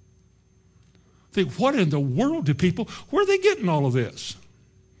 Think, what in the world do people, where are they getting all of this?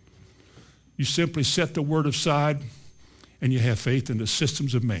 You simply set the word aside and you have faith in the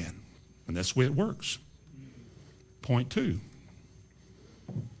systems of man. And that's the way it works. Point 2.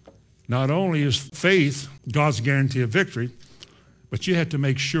 Not only is faith God's guarantee of victory, but you have to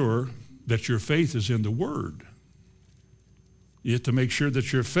make sure that your faith is in the Word. You have to make sure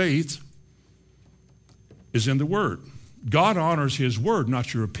that your faith is in the Word. God honors His Word,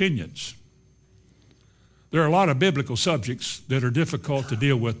 not your opinions. There are a lot of biblical subjects that are difficult to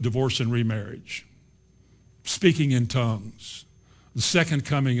deal with: divorce and remarriage, speaking in tongues, the second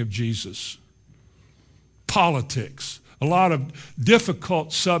coming of Jesus, politics, a lot of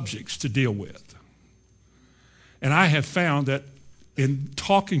difficult subjects to deal with. And I have found that in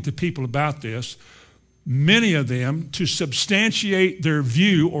talking to people about this, many of them, to substantiate their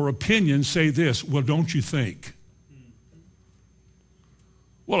view or opinion, say this: well, don't you think?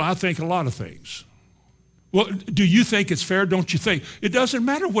 Well, I think a lot of things. Well, do you think it's fair? Don't you think? It doesn't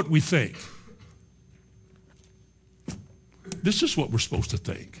matter what we think. This is what we're supposed to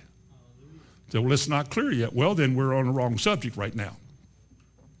think. So, well, it's not clear yet. Well, then we're on the wrong subject right now.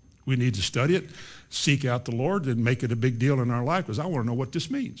 We need to study it, seek out the Lord, and make it a big deal in our life, because I want to know what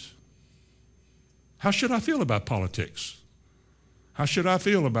this means. How should I feel about politics? How should I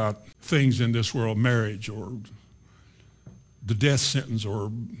feel about things in this world, marriage or the death sentence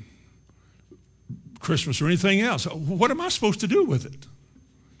or Christmas or anything else? What am I supposed to do with it?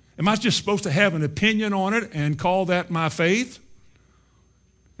 Am I just supposed to have an opinion on it and call that my faith?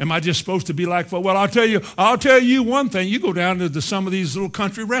 Am I just supposed to be like, well, I'll tell you one thing. You go down to some of these little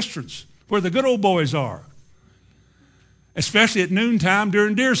country restaurants where the good old boys are, especially at noontime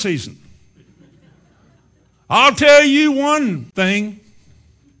during deer season. I'll tell you one thing.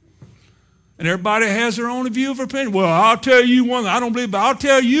 And everybody has their own view of opinion. Well, I'll tell you one. I don't believe, but I'll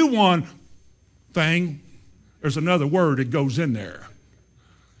tell you one thing. There's another word that goes in there.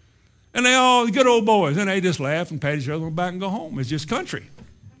 And they all, the good old boys, and they just laugh and pat each other on the back and go home. It's just country.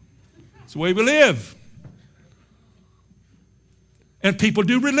 It's the way we live. And people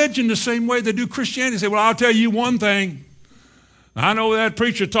do religion the same way they do Christianity. They say, well, I'll tell you one thing. I know that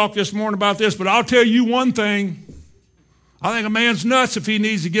preacher talked this morning about this, but I'll tell you one thing. I think a man's nuts if he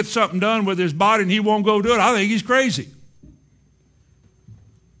needs to get something done with his body and he won't go do it. I think he's crazy.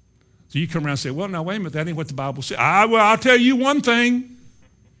 So you come around and say, well, now, wait a minute, that ain't what the Bible says. I'll tell you one thing.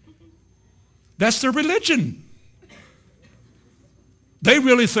 That's their religion. They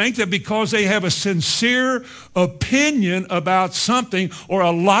really think that because they have a sincere opinion about something or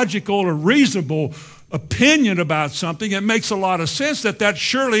a logical or reasonable opinion about something, it makes a lot of sense that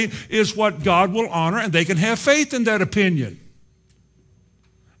surely is what God will honor and they can have faith in that opinion.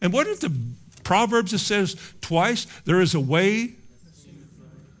 And what if the Proverbs, it says twice, there is a way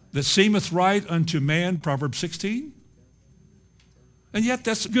that seemeth right unto man, Proverbs 16? And yet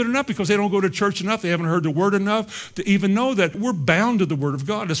that's good enough because they don't go to church enough. They haven't heard the word enough to even know that we're bound to the word of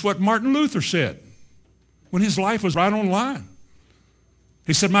God. That's what Martin Luther said when his life was right on line.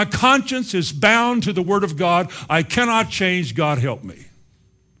 He said, my conscience is bound to the word of God. I cannot change. God help me.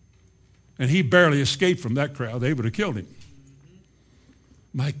 And he barely escaped from that crowd. They would have killed him.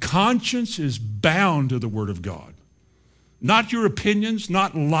 My conscience is bound to the word of God. Not your opinions,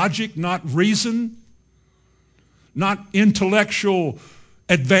 not logic, not reason, not intellectual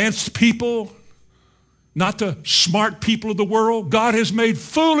advanced people, not the smart people of the world. God has made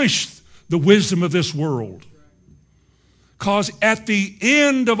foolish the wisdom of this world. Because at the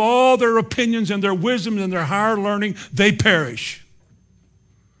end of all their opinions and their wisdom and their higher learning, they perish.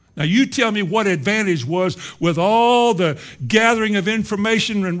 Now you tell me what advantage was with all the gathering of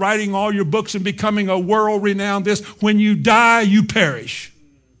information and writing all your books and becoming a world-renowned this. When you die, you perish.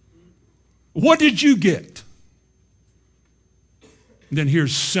 What did you get? And then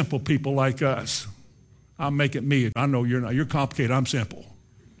here's simple people like us. I'll make it me. I know you're not. You're complicated. I'm simple.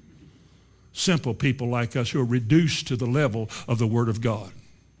 Simple people like us who are reduced to the level of the Word of God.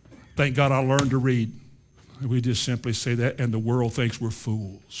 Thank God I learned to read. We just simply say that, and the world thinks we're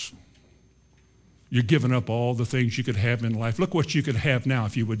fools. You're giving up all the things you could have in life. Look what you could have now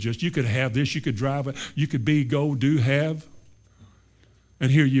if you would just. You could have this. You could drive it. You could be, go, do, have.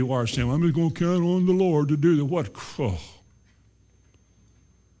 And here you are saying, I'm just going to count on the Lord to do the what? Oh.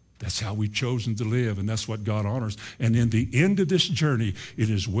 That's how we've chosen to live, and that's what God honors. And in the end of this journey, it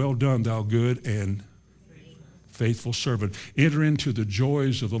is well done, thou good and faithful servant. Enter into the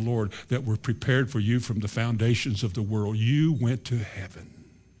joys of the Lord that were prepared for you from the foundations of the world. You went to heaven.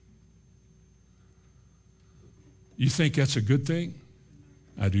 You think that's a good thing?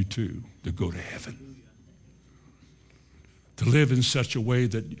 I do too, to go to heaven. To live in such a way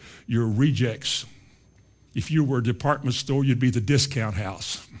that your rejects, if you were a department store, you'd be the discount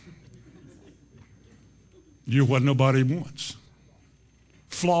house. You're what nobody wants.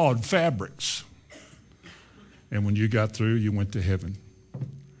 Flawed fabrics. And when you got through, you went to heaven.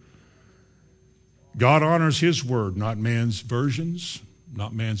 God honors his word, not man's versions,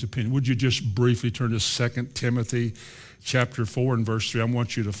 not man's opinion. Would you just briefly turn to 2 Timothy chapter 4 and verse 3? I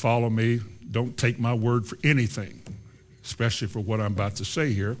want you to follow me. Don't take my word for anything, especially for what I'm about to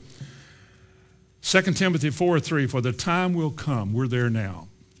say here. 2 Timothy 4:3, for the time will come, we're there now.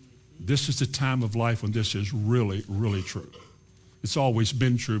 This is the time of life when this is really, really true. It's always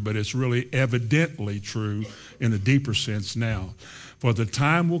been true, but it's really evidently true in a deeper sense now. For the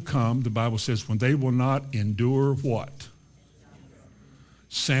time will come, the Bible says, when they will not endure what?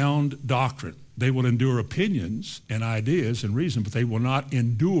 Sound doctrine. They will endure opinions and ideas and reason, but they will not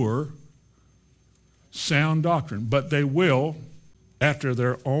endure sound doctrine. But they will, after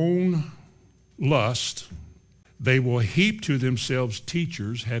their own lust, they will heap to themselves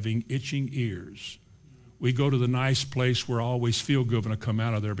teachers having itching ears. We go to the nice place where I always feel good when I come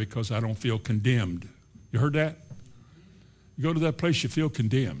out of there because I don't feel condemned. You heard that? You go to that place, you feel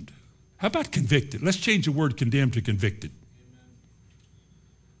condemned. How about convicted? Let's change the word condemned to convicted.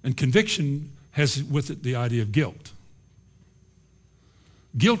 And conviction has with it the idea of guilt.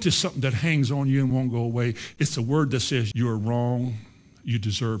 Guilt is something that hangs on you and won't go away. It's a word that says you're wrong, you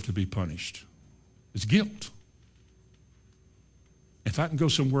deserve to be punished. It's guilt. If I can go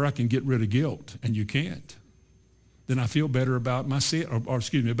somewhere I can get rid of guilt, and you can't, then I feel better about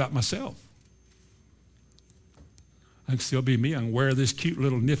about myself. I can still be me. I can wear this cute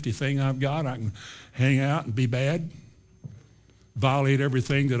little nifty thing I've got. I can hang out and be bad, violate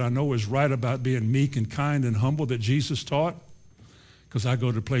everything that I know is right about being meek and kind and humble that Jesus taught. Because I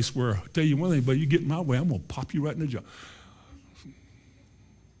go to a place where, I'll tell you one thing, but you get in my way, I'm going to pop you right in the jaw.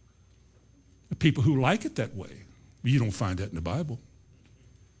 The people who like it that way, you don't find that in the Bible.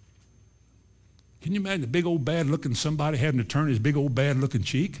 Can you imagine a big old bad looking somebody having to turn his big old bad looking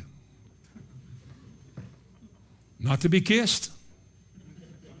cheek? Not to be kissed.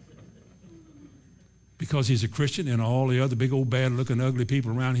 Because he's a Christian and all the other big old bad looking ugly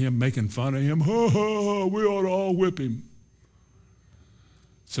people around him making fun of him. Ha, ha, ha, we ought to all whip him.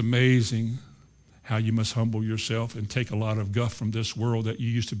 It's amazing how you must humble yourself and take a lot of guff from this world that you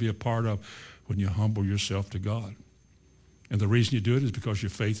used to be a part of when you humble yourself to God. And the reason you do it is because your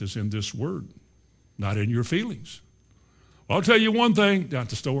faith is in this word, not in your feelings. Well, I'll tell you one thing down at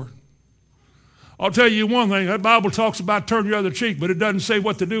the store. I'll tell you one thing. That Bible talks about turn your other cheek, but it doesn't say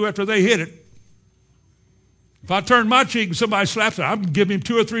what to do after they hit it. If I turn my cheek and somebody slaps it, I'm giving him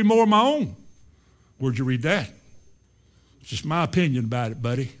 2 or 3 more of my own. Where'd you read that? It's just my opinion about it,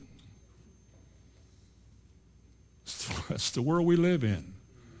 buddy. That's the world we live in.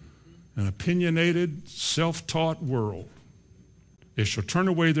 An opinionated, self-taught world. They shall turn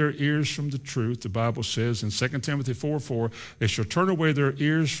away their ears from the truth, the Bible says in 2 Timothy 4:4, they shall turn away their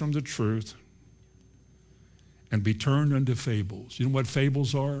ears from the truth and be turned unto fables. You know what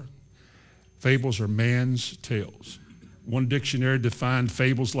fables are? Fables are man's tales. One dictionary defined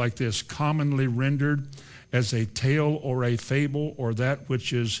fables like this: commonly rendered as a tale or a fable, or that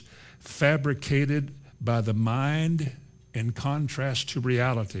which is fabricated by the mind in contrast to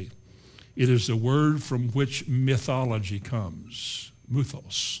reality. It is the word from which mythology comes.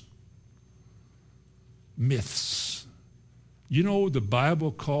 Mythos. Myths. You know, the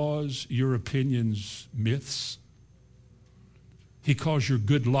Bible calls your opinions myths. He calls your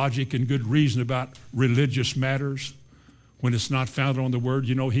good logic and good reason about religious matters when it's not founded on the word.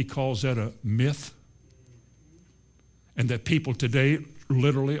 You know, he calls that a myth. And that people today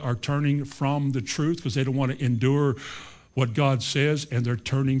literally are turning from the truth because they don't want to endure what God says, and they're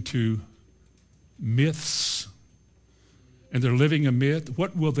turning to myths. And they're living a myth.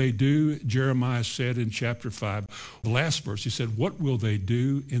 What will they do? Jeremiah said in chapter 5, the last verse, he said, what will they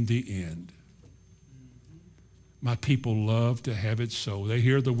do in the end? My people love to have it so. They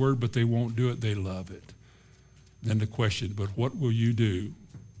hear the word, but they won't do it. They love it. Then the question, but what will you do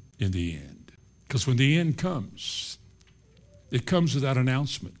in the end? Because when the end comes, it comes without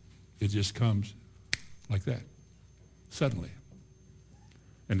announcement. It just comes like that, suddenly.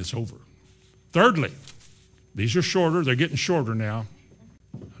 And it's over. Thirdly, these are shorter. They're getting shorter now.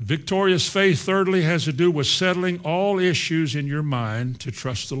 Victorious faith, thirdly, has to do with settling all issues in your mind to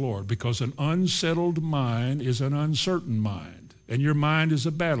trust the Lord, because an unsettled mind is an uncertain mind, and your mind is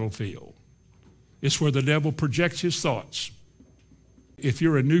a battlefield. It's where the devil projects his thoughts. If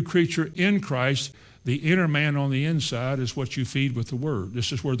you're a new creature in Christ, the inner man on the inside is what you feed with the word.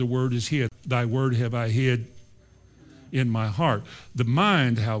 This is where the word is hid. Thy word have I hid in my heart. The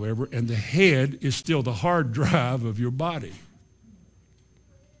mind, however, and the head is still the hard drive of your body.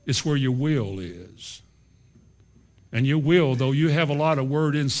 It's where your will is. And your will, though you have a lot of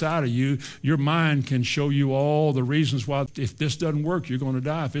word inside of you, your mind can show you all the reasons why. If this doesn't work, you're going to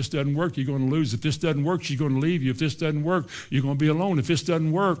die. If this doesn't work, you're going to lose. If this doesn't work, she's going to leave you. If this doesn't work, you're going to be alone. If this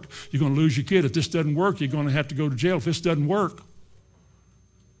doesn't work, you're going to lose your kid. If this doesn't work, you're going to have to go to jail. If this doesn't work.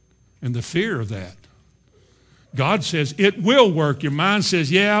 And the fear of that. God says it will work. Your mind says,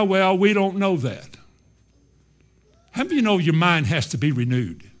 yeah, well, we don't know that. How many of you know your mind has to be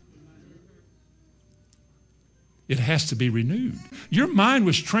renewed? It has to be renewed. Your mind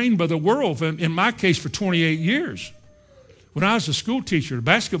was trained by the world, in my case, for 28 years. When I was a school teacher, a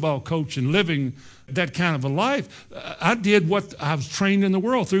basketball coach, and living that kind of a life, I did what I was trained in the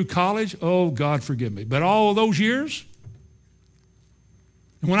world through college. Oh, God forgive me. But all of those years,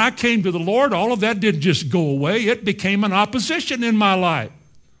 and when I came to the Lord, all of that didn't just go away. It became an opposition in my life.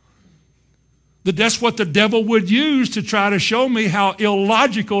 That's what the devil would use to try to show me how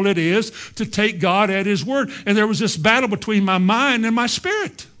illogical it is to take God at his word. And there was this battle between my mind and my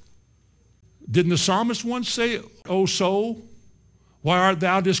spirit. Didn't the psalmist once say, O soul, why art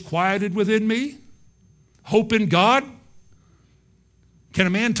thou disquieted within me? Hope in God. Can a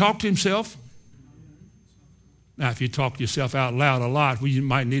man talk to himself? Now, if you talk to yourself out loud a lot, well, you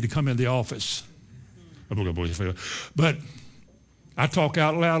might need to come in the office. But I talk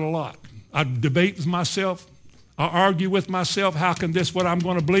out loud a lot. I debate with myself. I argue with myself. How can this, what I'm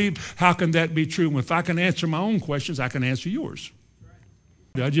going to believe, how can that be true? And if I can answer my own questions, I can answer yours.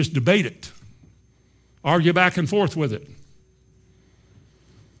 I just debate it. Argue back and forth with it.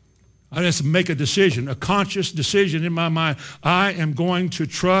 I just make a decision, a conscious decision in my mind. I am going to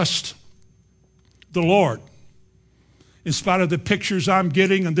trust the Lord. In spite of the pictures I'm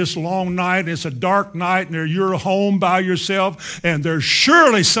getting on this long night, it's a dark night, and you're home by yourself, and there's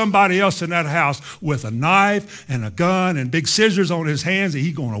surely somebody else in that house with a knife and a gun and big scissors on his hands, and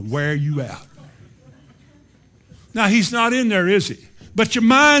he's going to wear you out. Now, he's not in there, is he? But your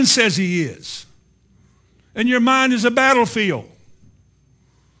mind says he is. And your mind is a battlefield.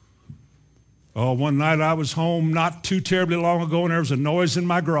 Oh, one night I was home not too terribly long ago, and there was a noise in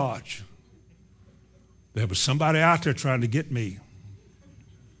my garage. There was somebody out there trying to get me.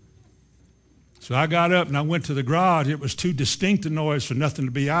 So I got up and I went to the garage. It was too distinct a noise for nothing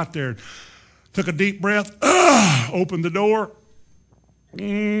to be out there. Took a deep breath, opened the door,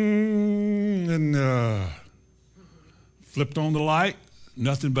 and flipped on the light.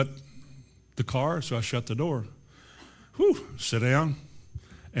 Nothing but the car, so I shut the door. Whew, sit down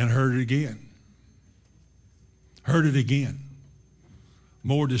and heard it again. Heard it again.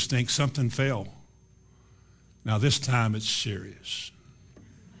 More distinct, something fell. Now this time it's serious.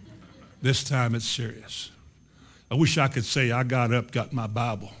 This time it's serious. I wish I could say I got up, got my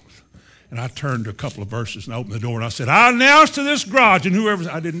Bible, and I turned to a couple of verses and I opened the door and I said, I announce to this garage and whoever,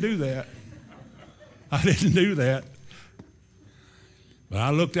 I didn't do that. I didn't do that. But I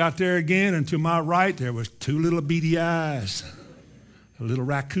looked out there again, and to my right there was two little beady eyes, a little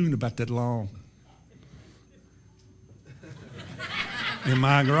raccoon about that long, in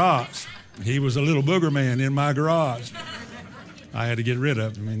my garage. He was a little booger man in my garage. I had to get rid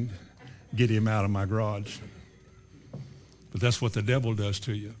of him and get him out of my garage. But that's what the devil does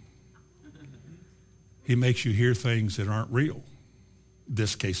to you. He makes you hear things that aren't real. In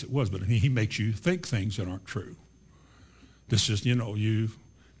this case it was, but he makes you think things that aren't true. This is, you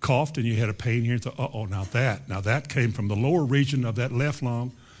coughed and you had a pain here and thought, now that came from the lower region of that left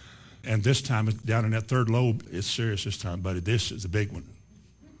lung, and this time it's down in that third lobe. It's serious this time, buddy. This is a big one.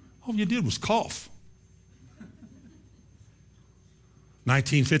 All you did was cough.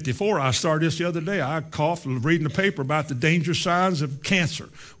 1954, I started this the other day. I coughed reading the paper about the dangerous signs of cancer.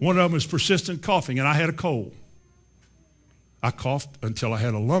 One of them is persistent coughing, and I had a cold. I coughed until I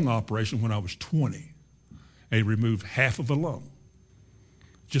had a lung operation when I was 20. They removed half of a lung.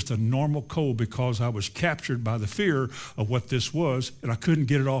 Just a normal cold, because I was captured by the fear of what this was, and I couldn't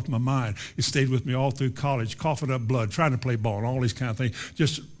get it off my mind. It stayed with me all through college, coughing up blood, trying to play ball, and all these kind of things.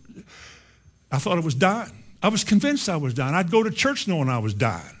 I thought I was dying. I was convinced I was dying. I'd go to church knowing I was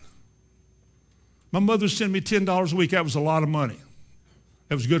dying. My mother would send me $10 a week. That was a lot of money.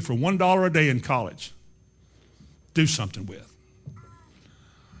 That was good for $1 a day in college. Do something with.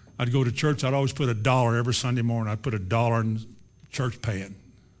 I'd go to church. I'd always put $1 every Sunday morning. I'd put $1 in church paying,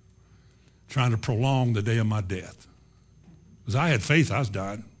 trying to prolong the day of my death. Because I had faith I was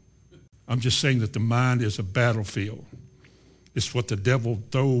dying. I'm just saying that the mind is a battlefield. It's what the devil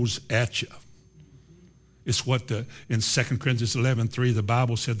throws at you. It's what in 2 Corinthians 11:3, the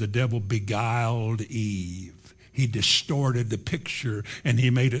Bible said the devil beguiled Eve. He distorted the picture and he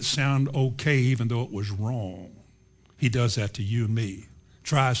made it sound okay even though it was wrong. He does that to you and me.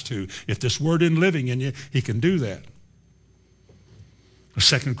 Tries to. If this word isn't living in you, he can do that.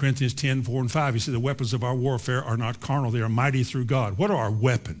 2 Corinthians 10:4-5, he said the weapons of our warfare are not carnal, they are mighty through God. What are our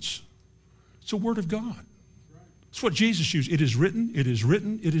weapons? It's the word of God. It's what Jesus used. It is written, it is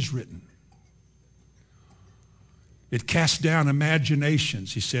written, it is written. It casts down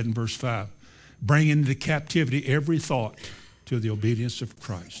imaginations, he said in verse 5, bringing into captivity every thought to the obedience of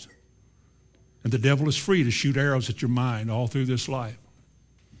Christ. And the devil is free to shoot arrows at your mind all through this life.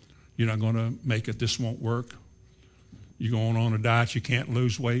 You're not going to make it. This won't work. You're going on a diet. You can't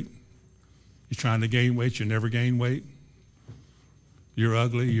lose weight. You're trying to gain weight. You never gain weight. You're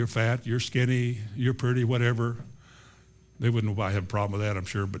ugly. You're fat. You're skinny. You're pretty, whatever. They wouldn't have a problem with that, I'm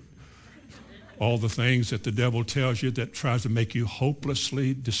sure, but all the things that the devil tells you that tries to make you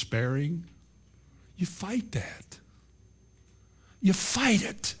hopelessly despairing, you fight that. You fight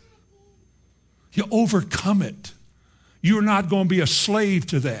it. You overcome it. You're not going to be a slave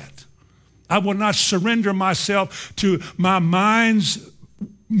to that. I will not surrender myself to my mind's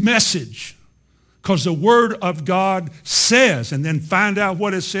message, because the Word of God says, and then find out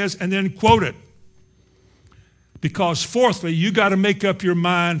what it says and then quote it. Because fourthly, you got to make up your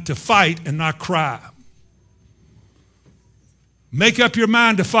mind to fight and not cry. Make up your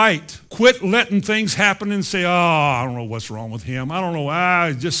mind to fight. Quit letting things happen and say, oh, I don't know what's wrong with him. I don't know.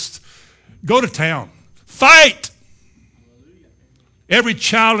 I just go to town. Fight. Every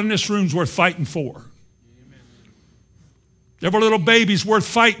child in this room is worth fighting for. Every little baby's worth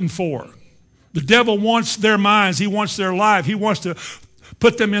fighting for. The devil wants their minds. He wants their life. He wants to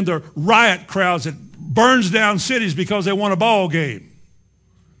put them in the riot crowds that burns down cities because they won a ball game.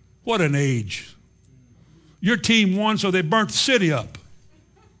 What an age. Your team won, so they burnt the city up.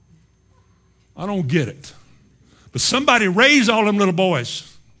 I don't get it. But somebody raised all them little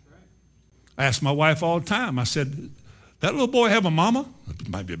boys. I ask my wife all the time. I said, that little boy have a mama? It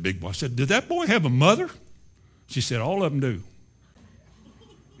might be a big boy. I said, did that boy have a mother? She said, all of them do.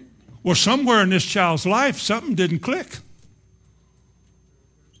 Well, somewhere in this child's life, something didn't click.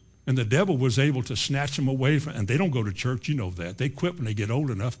 And the devil was able to snatch them away from, and they don't go to church, you know that. They quit when they get old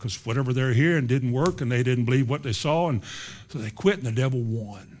enough because whatever they're hearing didn't work and they didn't believe what they saw, and so they quit and the devil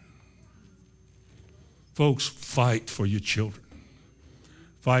won. Folks, fight for your children.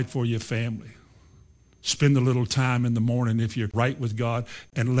 Fight for your family. Spend a little time in the morning if you're right with God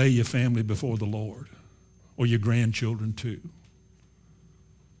and lay your family before the Lord, or your grandchildren too.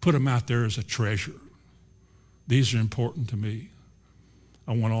 Put them out there as a treasure. These are important to me.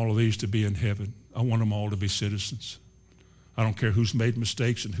 I want all of these to be in heaven. I want them all to be citizens. I don't care who's made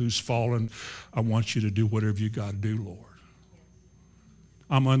mistakes and who's fallen. I want you to do whatever you got to do, Lord.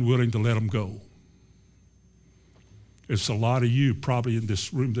 I'm unwilling to let them go. It's a lot of you probably in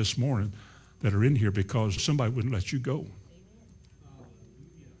this room this morning that are in here because somebody wouldn't let you go.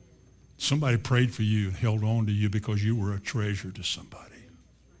 Somebody prayed for you and held on to you because you were a treasure to somebody.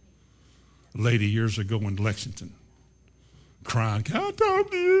 A lady years ago in Lexington crying, can I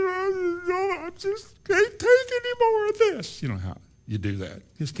talk to you? I just can't take any more of this. You know how you do that.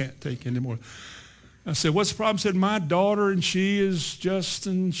 Just can't take any more. I said, what's the problem? I said, my daughter, and she is just,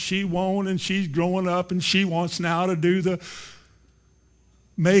 and she won't, and she's growing up, and she wants now to do the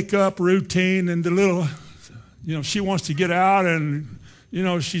makeup routine and the little, she wants to get out, and,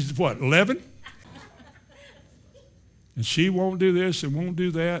 she's what, 11? And she won't do this and won't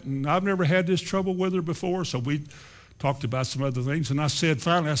do that. And I've never had this trouble with her before, so we talked about some other things. And I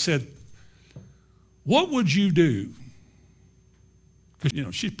said, what would you do?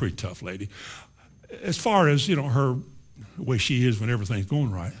 Because, she's a pretty tough lady. As far as, her the way she is when everything's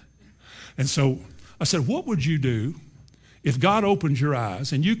going right. And so I said, what would you do if God opens your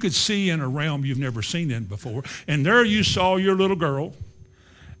eyes and you could see in a realm you've never seen in before, and there you saw your little girl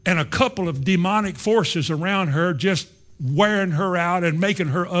and a couple of demonic forces around her just wearing her out and making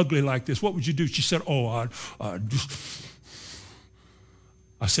her ugly like this? What would you do? She said, I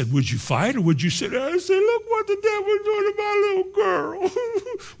said, would you fight or would you sit there and say, look what the devil's doing to my little girl?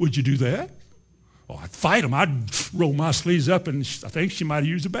 Would you do that? Oh, I'd fight him. I'd roll my sleeves up, and I think she might have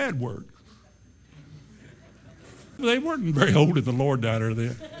used a bad word. They weren't very old in the Lord down there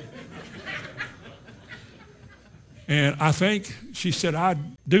then. And I think she said, I'd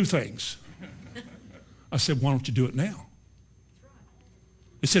do things. I said, why don't you do it now?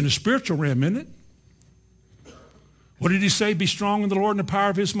 It's in the spiritual realm, isn't it? What did he say? Be strong in the Lord and the power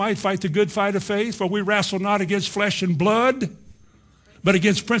of his might. Fight the good fight of faith. For we wrestle not against flesh and blood, but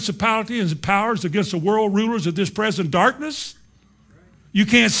against principalities and powers, against the world rulers of this present darkness. You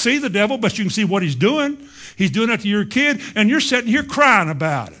can't see the devil, but you can see what he's doing. He's doing it to your kid, and you're sitting here crying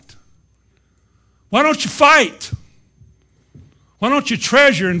about it. Why don't you fight? Why don't you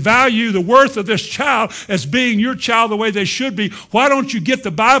treasure and value the worth of this child as being your child the way they should be? Why don't you get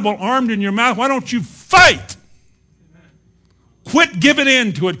the Bible armed in your mouth? Why don't you fight? Quit giving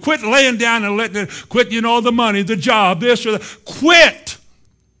in to it. Quit laying down and letting it, quit, the money, the job, this or that. Quit.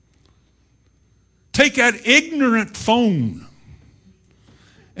 Take that ignorant phone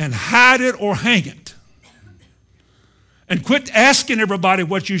and hide it or hang it. And quit asking everybody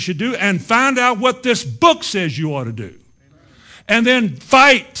what you should do and find out what this book says you ought to do. And then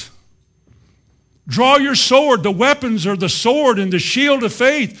fight. Draw your sword. The weapons are the sword and the shield of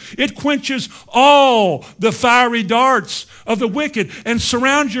faith. It quenches all the fiery darts of the wicked. And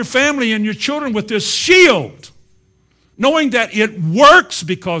surround your family and your children with this shield, knowing that it works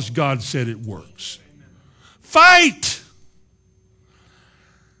because God said it works. Fight.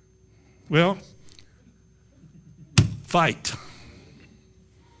 Well, fight.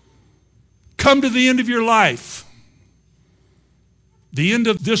 Come to the end of your life, the end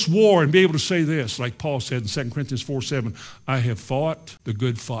of this war, and be able to say this, like Paul said in 2 Corinthians 4:7, I have fought the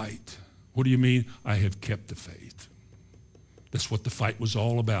good fight. What do you mean? I have kept the faith. That's what the fight was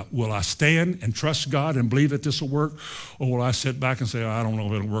all about. Will I stand and trust God and believe that this will work? Or will I sit back and say, I don't know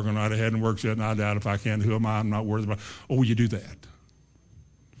if it'll work or not. It hadn't worked yet, and I doubt if I can. Who am I? I'm not worthy of it. Or will you do that?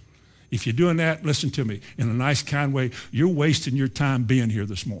 If you're doing that, listen to me. In a nice, kind way, you're wasting your time being here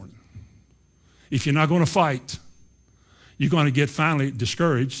this morning. If you're not going to fight, you're going to get finally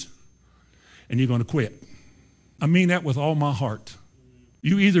discouraged, and you're going to quit. I mean that with all my heart.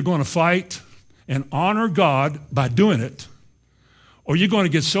 You're either going to fight and honor God by doing it, or you're going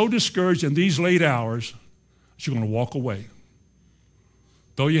to get so discouraged in these late hours that you're going to walk away.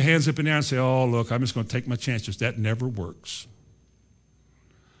 Throw your hands up in the air and say, oh, look, I'm just going to take my chances. That never works.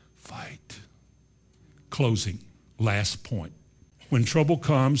 Fight. Closing. Last point. When trouble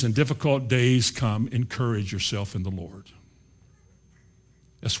comes and difficult days come, encourage yourself in the Lord.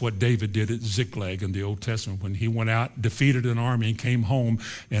 That's what David did at Ziklag in the Old Testament when he went out, defeated an army, and came home,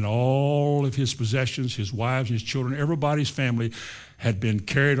 and all of his possessions, his wives, his children, everybody's family had been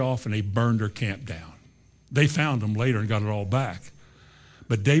carried off, and they burned their camp down. They found them later and got it all back.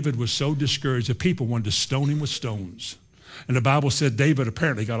 But David was so discouraged, the people wanted to stone him with stones. And the Bible said David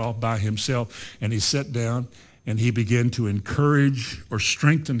apparently got off by himself, and he sat down, and he began to encourage or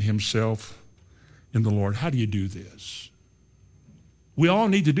strengthen himself in the Lord. How do you do this? We all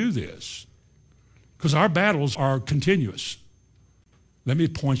need to do this because our battles are continuous. Let me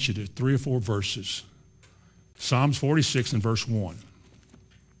point you to 3 or 4 verses. Psalms 46 and verse 1.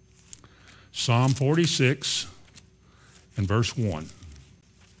 Psalm 46 and verse 1.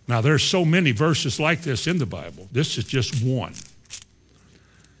 Now, there's so many verses like this in the Bible. This is just one.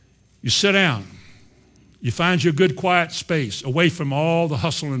 You sit down. You find you a good quiet space away from all the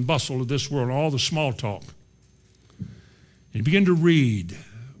hustle and bustle of this world, all the small talk. You begin to read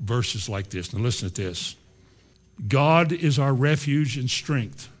verses like this. Now listen to this. God is our refuge and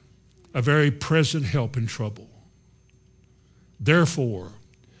strength, a very present help in trouble. Therefore,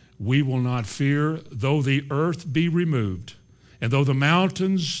 we will not fear, though the earth be removed, and though the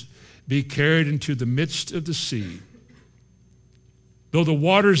mountains be carried into the midst of the sea, though the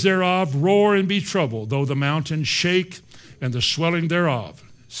waters thereof roar and be troubled, though the mountains shake and the swelling thereof,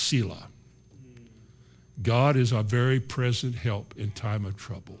 Selah. God is our very present help in time of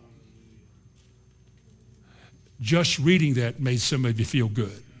trouble. Just reading that made some of you feel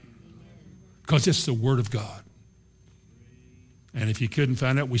good because it's the Word of God. And if you couldn't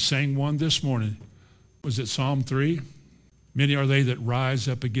find out, we sang one this morning. Was it Psalm 3? Many are they that rise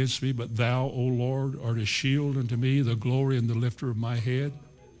up against me, but thou, O Lord, art a shield unto me, the glory and the lifter of my head.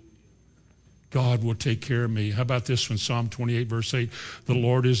 God will take care of me. How about this one, Psalm 28, verse 8? The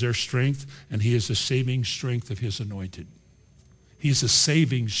Lord is their strength, and he is the saving strength of his anointed. He is the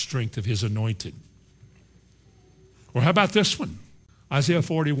saving strength of his anointed. Or how about this one? Isaiah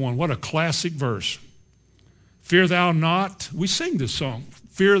 41, what a classic verse. Fear thou not, we sing this song.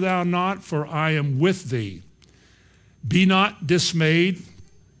 Fear thou not, for I am with thee. Be not dismayed,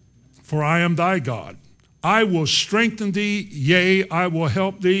 for I am thy God. I will strengthen thee, yea, I will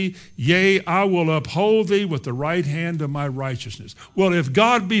help thee, yea, I will uphold thee with the right hand of my righteousness. Well, if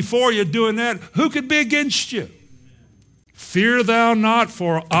God be for you doing that, who could be against you? Fear thou not,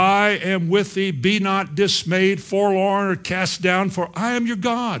 for I am with thee. Be not dismayed, forlorn, or cast down, for I am your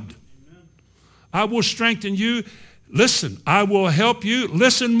God. I will strengthen you. Listen, I will help you.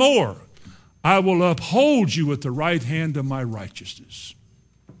 Listen more. I will uphold you with the right hand of my righteousness.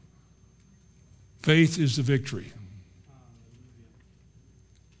 Faith is the victory.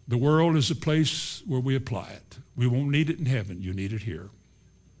 The world is a place where we apply it. We won't need it in heaven. You need it here.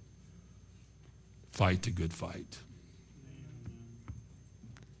 Fight the good fight.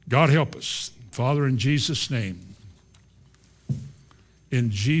 God help us. Father, in Jesus' name,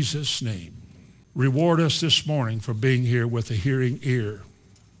 in Jesus' name, reward us this morning for being here with a hearing ear,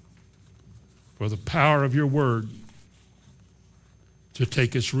 for the power of your word to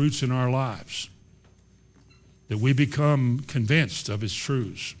take its roots in our lives, that we become convinced of its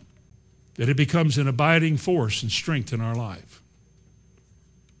truths, that it becomes an abiding force and strength in our life,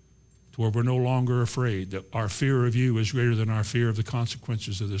 to where we're no longer afraid, that our fear of you is greater than our fear of the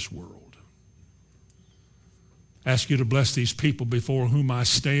consequences of this world. Ask you to bless these people before whom I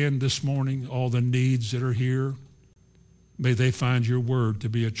stand this morning, all the needs that are here. May they find your word to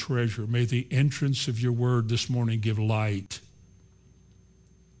be a treasure. May the entrance of your word this morning give light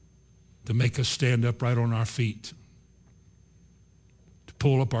to make us stand upright on our feet, to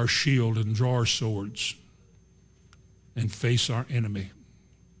pull up our shield and draw our swords and face our enemy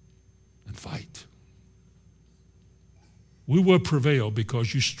and fight. We will prevail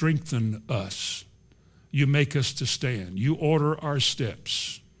because you strengthen us. You make us to stand. You order our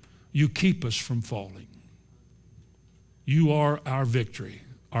steps. You keep us from falling. You are our victory,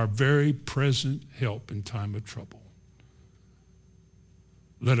 our very present help in time of trouble.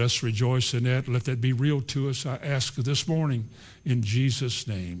 Let us rejoice in that. Let that be real to us. I ask this morning in Jesus'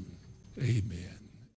 name, amen.